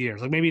of these years.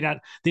 Like maybe not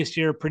this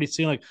year, pretty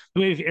soon. Like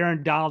maybe if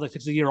Aaron Donald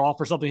takes a year off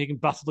or something, he can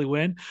possibly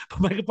win. But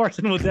Michael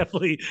Parsons will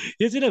definitely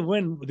he's gonna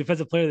win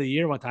Defensive Player of the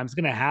Year one time. It's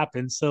gonna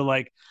happen. So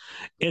like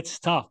it's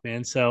tough,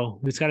 man. So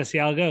we just gotta see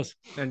how it goes.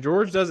 And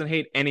George doesn't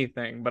hate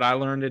anything, but I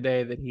learned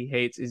today that he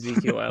hates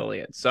Ezekiel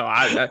Elliott. So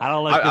I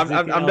don't like I'm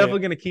definitely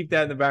going to keep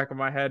that in the back of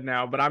my head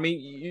now. But I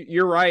mean,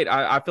 you're right.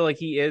 I feel like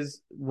he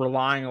is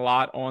relying a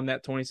lot on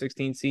that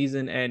 2016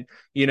 season, and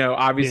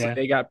obviously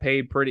he got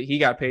paid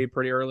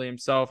pretty early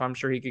himself. I'm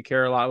sure he could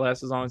care a lot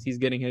less as long as he's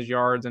getting his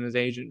yards, and his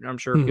agent, I'm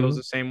sure, feels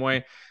the same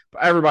way.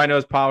 But everybody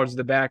knows Pollard's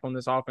the back on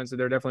this offense that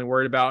they're definitely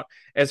worried about.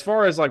 As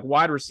far as like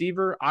wide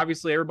receiver,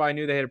 obviously everybody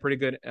knew they had a pretty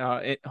good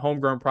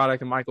homegrown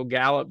product in Michael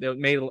Gallup. They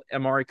made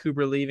Amari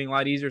Cooper leaving a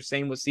lot easier.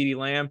 Same with CeeDee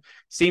Lamb.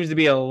 Seems to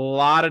be a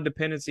lot of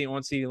dependency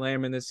on CeeDee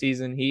Lamb in this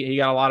season. He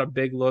got a lot of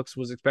big looks,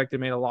 was expected,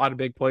 made a lot of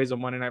big plays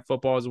on Monday Night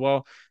Football as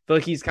well. I feel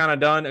like he's kind of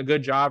done a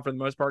good job for the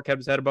most part, kept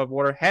his head above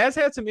water. Has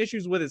had some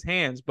issues with his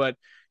hands, but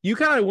you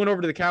kind of went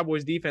over to the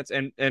Cowboys defense,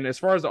 and as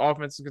far as the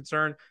offense is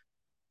concerned,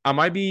 I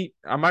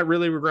might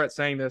really regret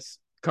saying this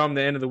come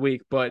the end of the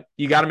week, but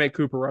you got to make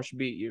Cooper Rush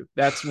beat you.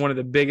 That's one of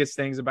the biggest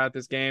things about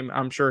this game.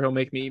 I'm sure he'll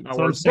make me eat my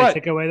words. But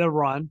take away the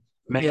run.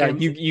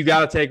 You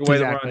got to take away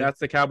the run. That's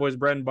the Cowboys'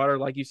 bread and butter.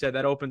 Like you said,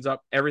 that opens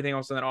up everything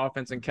else in that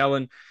offense, and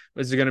Kellen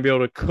is going to be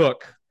able to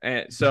cook.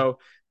 And so,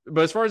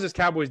 but as far as this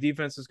Cowboys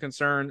defense is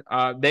concerned,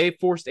 they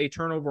forced a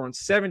turnover on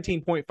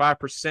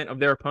 17.5% of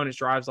their opponent's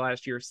drives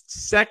last year,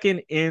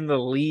 second in the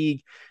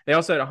league. They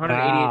also had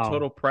 188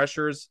 total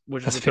pressures,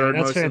 which is the third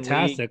most in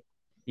the league.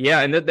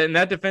 Yeah, and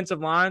that defensive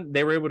line,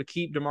 they were able to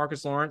keep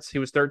DeMarcus Lawrence. He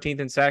was 13th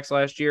in sacks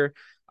last year.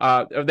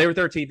 They were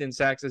 13th in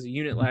sacks as a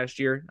unit last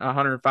year,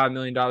 $105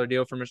 million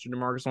deal for Mr.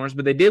 DeMarcus Lawrence.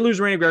 But they did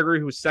lose Randy Gregory,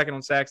 who was second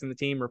on sacks in the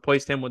team,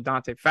 replaced him with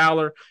Dante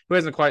Fowler, who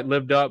hasn't quite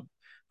lived up.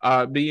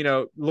 But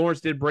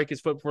Lawrence did break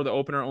his foot before the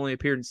opener, only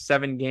appeared in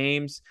 7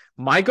 games.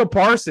 Micah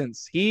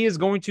Parsons, he is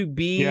going to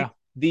be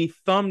the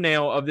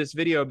thumbnail of this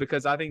video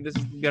because I think this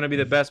is going to be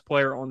the best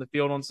player on the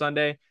field on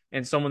Sunday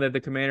and someone that the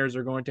Commanders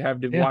are going to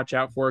have to watch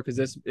out for because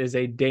this is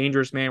a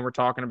dangerous man we're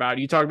talking about.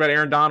 You talk about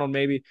Aaron Donald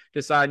maybe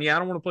deciding, I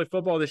don't want to play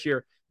football this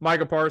year.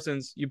 Micah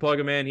Parsons, you plug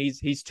him in,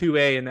 he's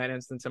 2A in that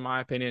instance, in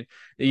my opinion.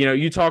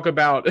 You talk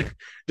about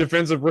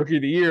defensive rookie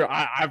of the year.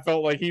 I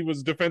felt like he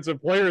was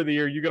defensive player of the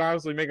year. You could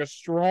honestly make a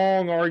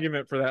strong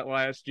argument for that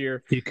last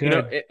year. He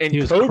could. And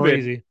he was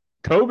crazy.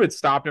 COVID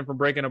stopped him from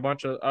breaking a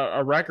bunch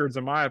of records,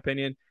 in my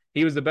opinion.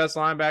 He was the best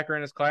linebacker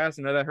in his class.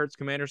 I know that hurts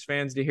Commanders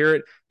fans to hear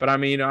it, but I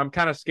mean, I'm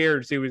kind of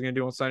scared to see what he's going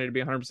to do on Sunday, to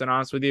be 100%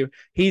 honest with you.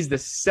 He's the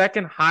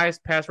second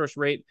highest pass rush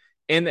rate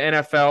in the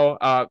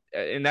NFL,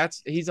 and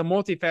he's a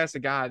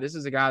multifaceted guy. This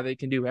is a guy that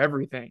can do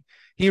everything.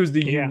 He was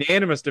the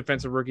unanimous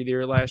defensive rookie of the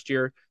year last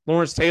year.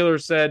 Lawrence Taylor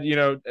said,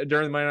 during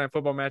the Monday Night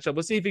Football matchup,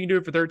 let's see if he can do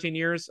it for 13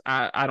 years.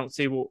 I don't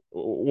see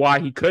why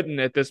he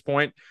couldn't at this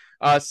point.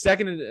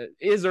 Second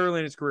is early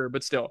in his career,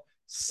 but still.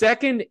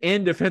 Second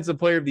in Defensive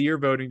Player of the Year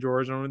voting,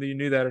 George. I don't know whether you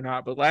knew that or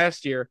not, but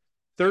last year,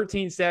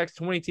 13 sacks,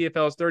 20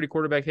 TFLs, 30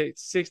 quarterback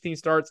hits, 16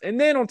 starts. And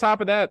then on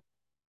top of that,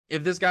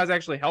 if this guy's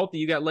actually healthy,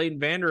 you got Leighton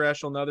Vander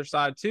Esch on the other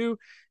side too.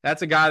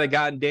 That's a guy that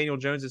got in Daniel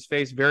Jones's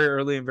face very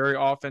early and very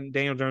often.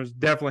 Daniel Jones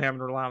definitely having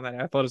to rely on that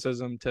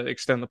athleticism to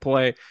extend the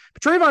play.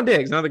 But Trayvon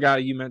Diggs, another guy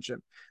you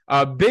mentioned.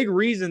 Big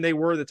reason they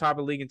were the top of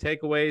the league in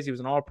takeaways. He was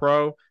an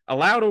all-pro.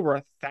 Allowed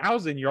over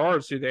 1,000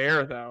 yards through the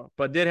air, though,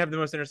 but did have the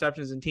most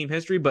interceptions in team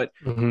history. But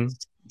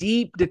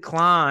deep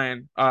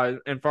decline as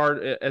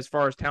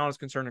far as talent is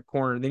concerned at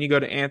corner. Then you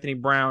go to Anthony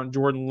Brown,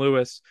 Jordan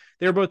Lewis.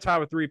 They were both tied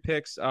with 3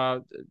 picks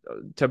to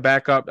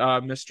back up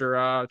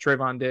Mr.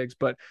 Trayvon Diggs.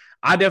 But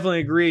I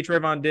definitely agree.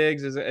 Trayvon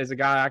Diggs is a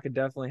guy I could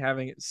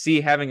definitely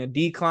see having a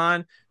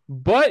decline.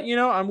 But,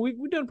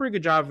 we've done a pretty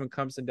good job when it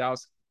comes to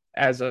Dallas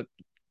as a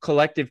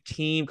collective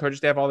team, coaching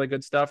staff, all that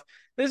good stuff.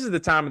 This is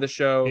the time of the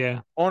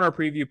show on our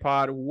preview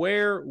pod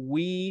where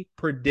we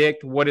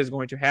predict what is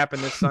going to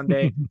happen this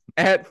Sunday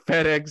at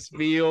FedEx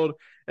Field.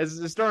 It's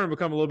starting to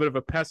become a little bit of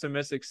a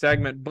pessimistic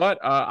segment, but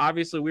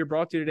obviously we're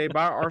brought to you today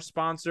by our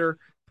sponsor,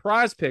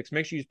 Prize Picks.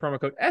 Make sure you use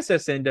promo code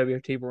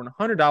SSNWFT for a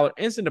 $100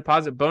 instant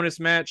deposit bonus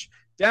match.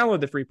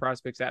 Download the free Prize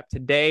Picks app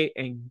today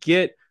and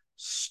get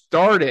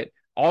started.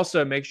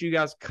 Also, make sure you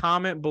guys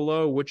comment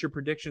below what your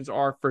predictions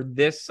are for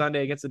this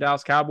Sunday against the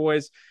Dallas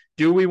Cowboys.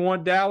 Do we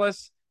want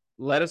Dallas?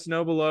 Let us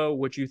know below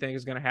what you think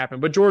is going to happen.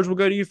 But, George, we'll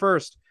go to you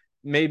first.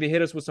 maybe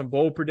hit us with some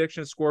bold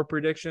predictions, score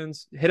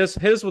predictions. Hit us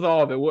with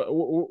all of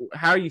it.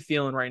 How are you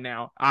feeling right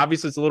now?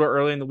 Obviously, it's a little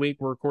early in the week.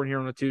 We're recording here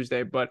on a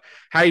Tuesday, but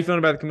how are you feeling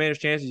about the Commanders'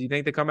 chances? You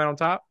think they come out on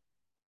top?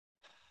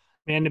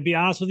 Man, to be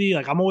honest with you,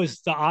 like I'm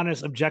always the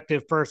honest,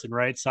 objective person,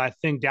 right? So I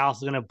think Dallas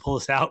is going to pull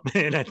us out,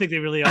 man. I think they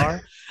really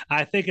are.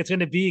 I think it's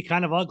going to be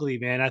kind of ugly,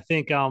 man. I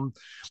think,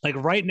 like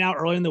right now,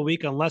 early in the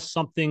week, unless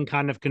something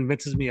kind of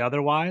convinces me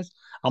otherwise,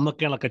 I'm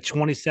looking at like a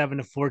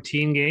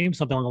 27-14 game,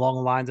 something along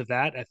the lines of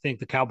that. I think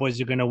the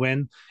Cowboys are going to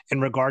win in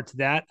regard to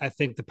that. I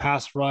think the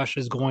pass rush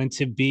is going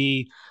to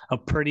be a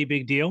pretty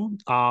big deal.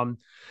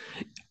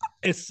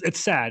 It's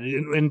sad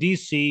in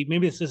DC.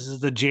 Maybe this is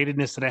the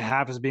jadedness that I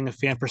have as being a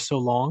fan for so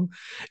long.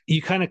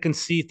 You kind of can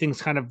see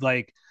things kind of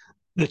like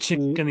the chick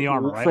in the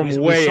armor, right? From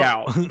way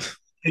out.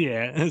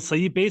 Yeah. So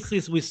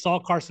we saw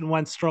Carson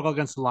Wentz struggle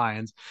against the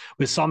Lions.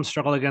 We saw him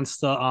struggle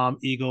against the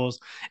Eagles.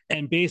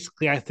 And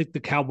basically, I think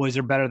the Cowboys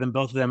are better than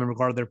both of them in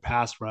regard to their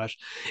pass rush.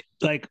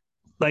 Like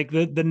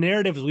the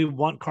narrative is we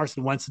want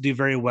Carson Wentz to do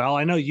very well.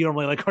 I know you don't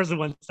really like Carson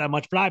Wentz that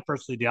much, but I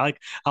personally do. I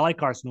like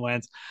Carson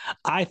Wentz.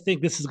 I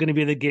think this is going to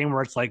be the game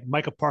where it's like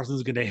Micah Parsons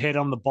is going to hit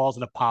him, the ball's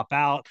going to pop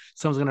out,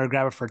 someone's going to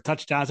grab it for a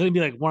touchdown. It's going to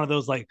be like one of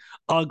those like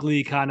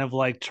ugly kind of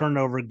like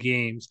turnover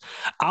games.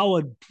 I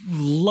would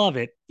love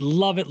it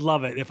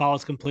if I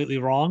was completely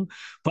wrong.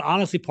 But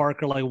honestly,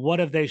 Parker, like what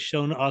have they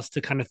shown us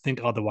to kind of think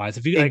otherwise?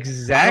 If you like,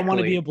 exactly. I don't want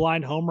to be a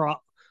blind homer.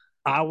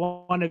 I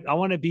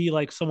want to be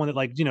like someone that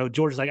like,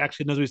 George like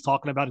actually knows what he's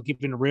talking about and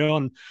keeping it real.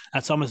 And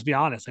that's almost be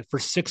honest. Like for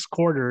 6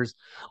 quarters,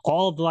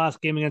 all of the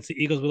last game against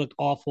the Eagles, we looked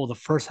awful. The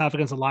first half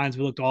against the Lions,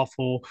 we looked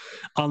awful.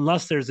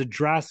 Unless there's a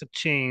drastic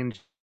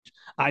change,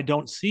 I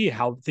don't see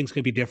how things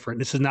can be different.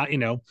 This is not,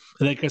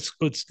 like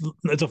it's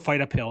a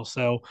fight uphill.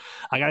 So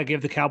I got to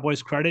give the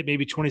Cowboys credit.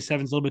 Maybe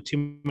 27 is a little bit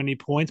too many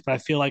points, but I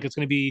feel like it's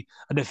going to be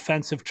a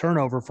defensive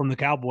turnover from the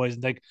Cowboys.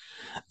 Like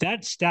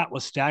that stat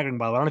was staggering,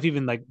 by the way. I don't know if you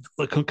even like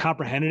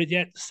comprehended it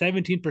yet.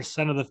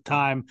 17% of the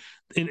time,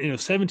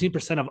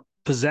 17% of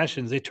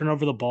possessions they turn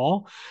over the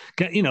ball.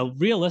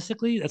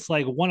 Realistically, that's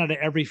like 1 out of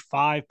every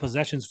 5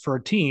 possessions for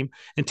a team,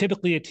 and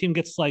typically a team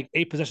gets like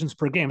 8 possessions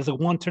per game. It's like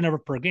 1 turnover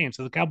per game.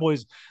 So the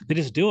Cowboys, they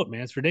just do it,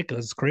 man. It's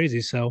ridiculous. It's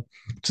crazy. So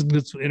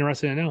it's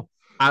interesting to know.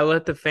 I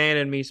let the fan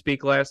in me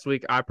speak last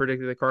week. I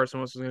predicted that Carson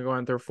Wentz was going to go in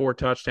and throw 4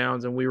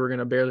 touchdowns, and we were going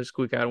to barely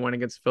squeak out a win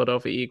against the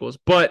Philadelphia Eagles.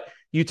 But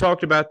you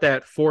talked about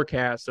that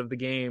forecast of the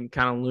game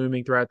kind of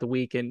looming throughout the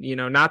week, and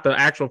not the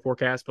actual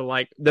forecast, but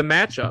like the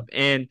matchup.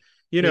 And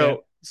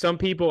some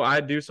people, I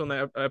do on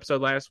the episode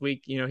last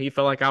week, he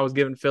felt like I was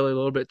giving Philly a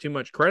little bit too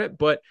much credit,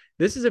 but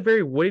this is a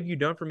very what have you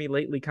done for me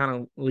lately kind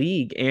of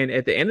league. And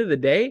at the end of the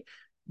day,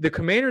 the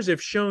Commanders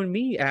have shown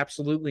me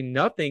absolutely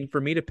nothing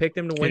for me to pick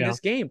them to win this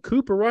game.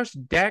 Cooper Rush,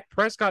 Dak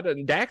Prescott,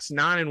 and Dak's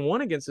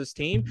 9-1 against this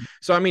team.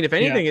 So, I mean, if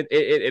anything,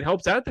 it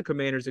helps out the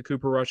Commanders that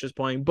Cooper Rush is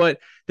playing. But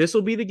this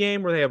will be the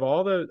game where they have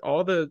all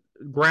the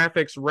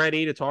graphics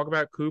ready to talk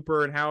about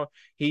Cooper and how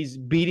he's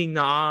beating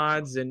the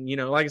odds. And,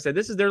 like I said,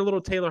 this is their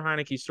little Taylor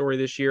Heineke story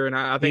this year, and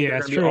I think they're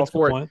going to be all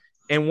for it.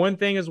 And one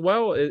thing as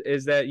well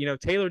is that,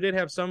 Taylor did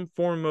have some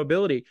form of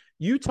mobility.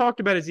 You talked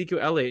about Ezekiel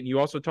Elliott, and you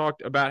also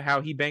talked about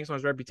how he banks on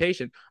his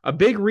reputation. A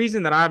big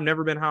reason that I've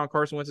never been high on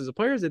Carson Wentz as a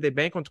player is that they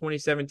bank on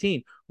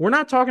 2017. We're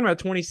not talking about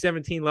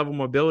 2017 level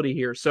mobility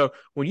here. So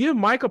when you have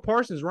Micah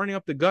Parsons running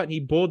up the gut and he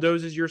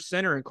bulldozes your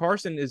center, and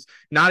Carson is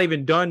not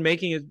even done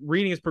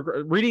reading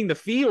the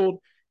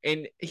field,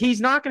 and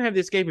he's not going to have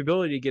this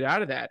capability to get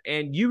out of that.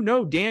 And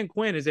Dan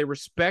Quinn is a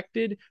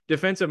respected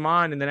defensive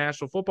mind in the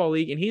National Football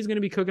League, and he's going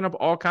to be cooking up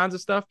all kinds of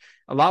stuff.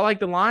 A lot like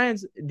the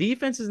Lions,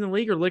 defenses in the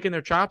league are licking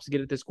their chops to get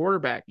at this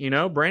quarterback.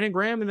 Brandon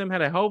Graham and them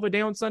had a hell of a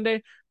day on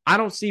Sunday. I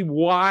don't see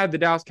why the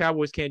Dallas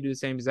Cowboys can't do the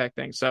same exact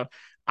thing. So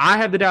I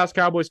have the Dallas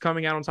Cowboys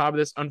coming out on top of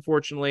this,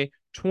 unfortunately,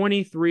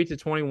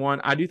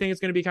 23-21. I do think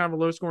it's going to be kind of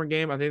a low-scoring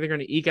game. I think they're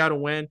going to eke out a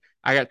win.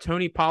 I got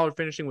Tony Pollard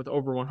finishing with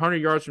over 100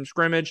 yards from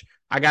scrimmage.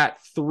 I got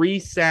 3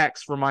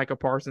 sacks for Micah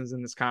Parsons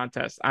in this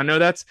contest. I know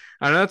that's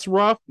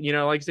rough.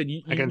 Like I said,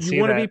 you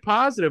want to be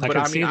positive, but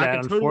I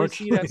can totally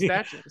see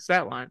that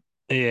stat line.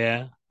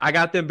 Yeah. I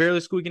got them barely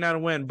squeaking out a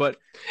win. But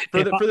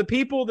for the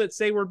people that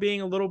say we're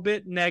being a little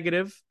bit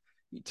negative,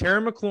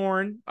 Terry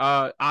McLaurin,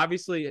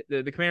 obviously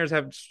the Commanders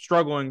have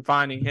struggling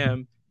finding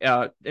him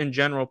in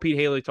general. Pete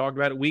Haley talked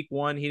about it. Week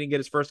 1, he didn't get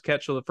his first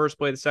catch till the first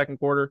play of the second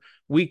quarter.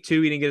 Week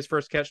 2, he didn't get his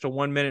first catch till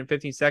 1 minute and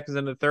 15 seconds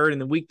in the third.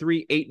 And then week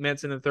 3, 8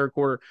 minutes in the third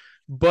quarter.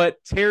 But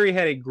Terry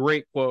had a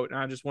great quote, and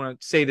I just want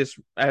to say this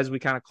as we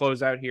kind of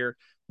close out here.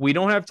 We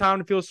don't have time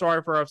to feel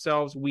sorry for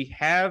ourselves. We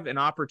have an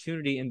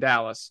opportunity in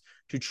Dallas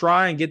to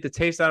try and get the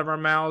taste out of our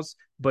mouths,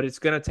 but it's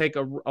going to take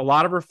a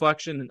lot of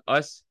reflection and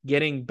us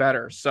getting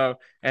better. So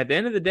at the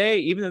end of the day,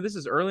 even though this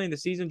is early in the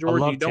season,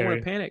 George, you don't want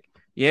to panic.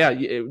 Yeah,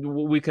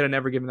 we could have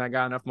never given that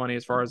guy enough money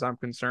as far as I'm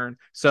concerned.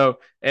 So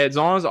as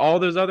long as all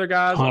those other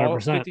guys, 100%. All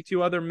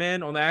 52 other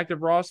men on the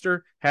active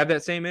roster have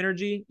that same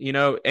energy,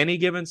 any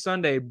given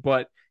Sunday,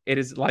 but it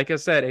is, like I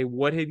said, a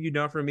what have you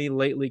done for me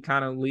lately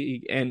kind of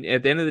league. And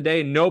at the end of the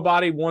day,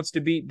 nobody wants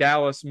to beat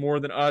Dallas more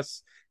than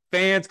us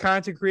fans,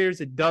 content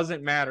creators, it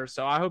doesn't matter.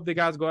 So I hope the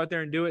guys go out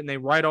there and do it and they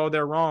right all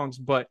their wrongs,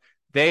 but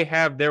they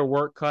have their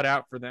work cut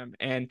out for them.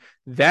 And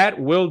that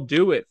will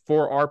do it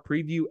for our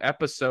preview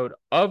episode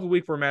of the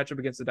Week 4 matchup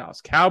against the Dallas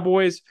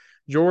Cowboys.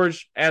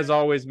 George, as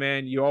always,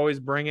 man, you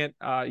always bring it.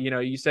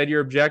 You said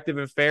you're objective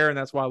and fair, and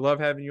that's why I love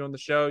having you on the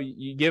show.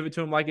 You give it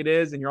to them like it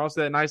is, and you're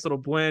also that nice little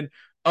blend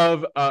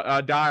of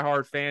a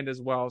diehard fan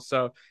as well.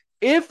 So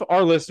if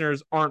our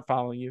listeners aren't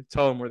following you,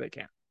 tell them where they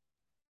can.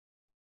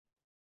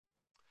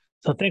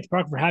 So thanks,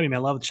 Parker, for having me. I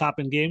love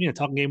chopping game,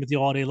 talking game with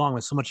you all day long.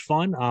 It's so much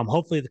fun.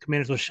 Hopefully the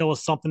Commanders will show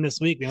us something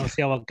this week. We'll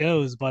see how it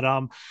goes. But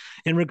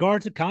in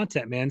regard to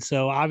content, man,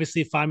 so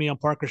obviously find me on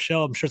Parker's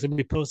show. I'm sure it's going to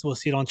be posted. We'll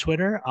see it on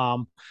Twitter.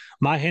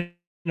 My handle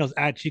is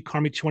at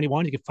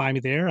GCarmy21. You can find me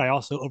there. I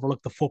also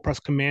overlook the Full Press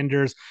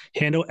Commanders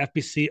handle,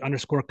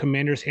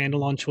 FBC_Commanders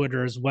handle on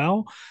Twitter as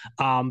well.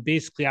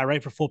 Basically, I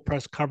write for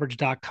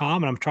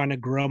FullPressCoverage.com, and I'm trying to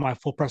grow my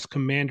Full Press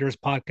Commanders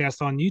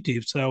podcast on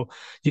YouTube. So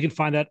you can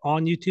find that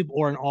on YouTube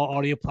or on all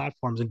audio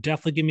platforms. And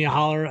definitely give me a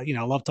holler. I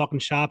love talking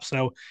shop,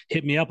 so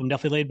hit me up. I'm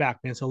definitely laid back,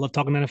 man. So I love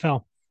talking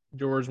NFL.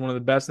 George, one of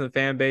the best in the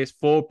fan base.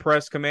 Full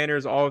Press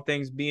Commanders, all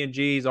things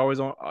B&G. He's always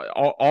on,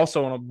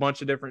 also on a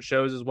bunch of different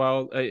shows as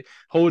well.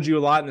 Holds you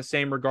a lot in the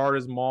same regard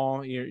as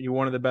Maul. You're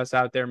one of the best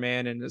out there,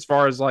 man. And as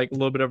far as like a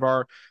little bit of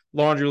our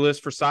laundry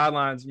list for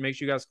Sidelines, make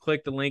sure you guys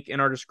click the link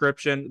in our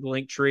description, the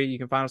link tree. You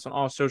can find us on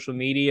all social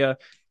media,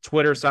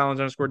 Twitter,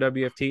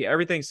 Sidelines_WFT,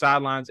 everything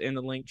Sidelines in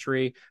the link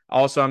tree.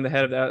 Also, I'm the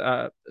head of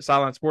the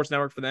Sidelines Sports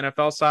Network for the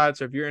NFL side.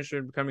 So if you're interested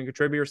in becoming a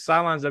contributor,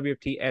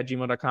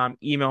 SidelinesWFT@gmail.com.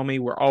 Email me.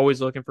 We're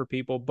always looking for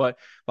people. But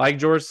like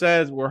George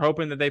says, we're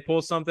hoping that they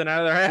pull something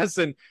out of their ass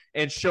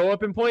and show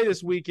up and play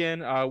this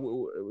weekend.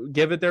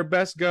 Give it their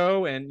best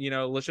go. And,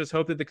 let's just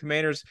hope that the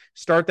Commanders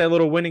start that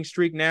little winning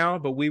streak now.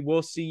 But we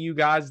will see you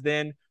guys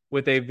then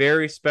with a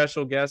very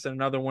special guest and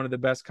another one of the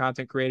best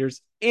content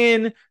creators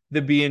in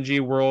the B&G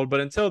world.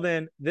 But until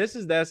then, this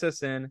is the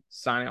SSN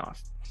signing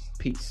off.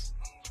 Peace.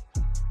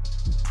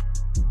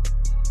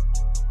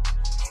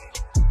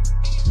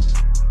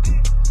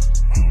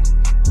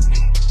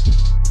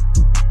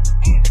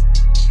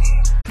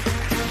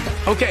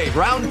 Okay,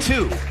 round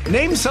two.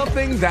 Name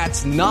something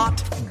that's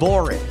not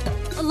boring.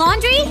 A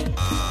laundry?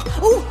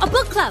 Ooh, a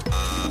book club.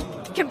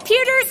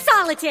 Computer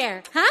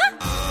solitaire, huh?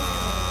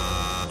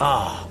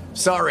 Ah,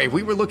 sorry,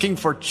 we were looking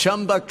for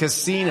Chumba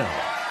Casino.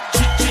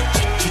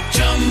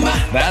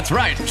 That's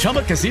right,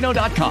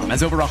 ChumbaCasino.com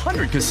has over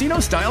 100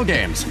 casino-style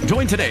games.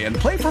 Join today and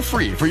play for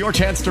free for your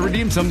chance to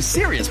redeem some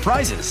serious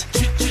prizes.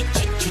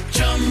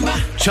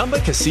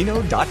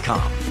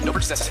 ChumbaCasino.com. No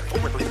purchase necessary.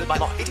 Void where prohibited by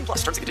law.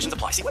 18+ terms and conditions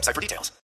apply. See website for details.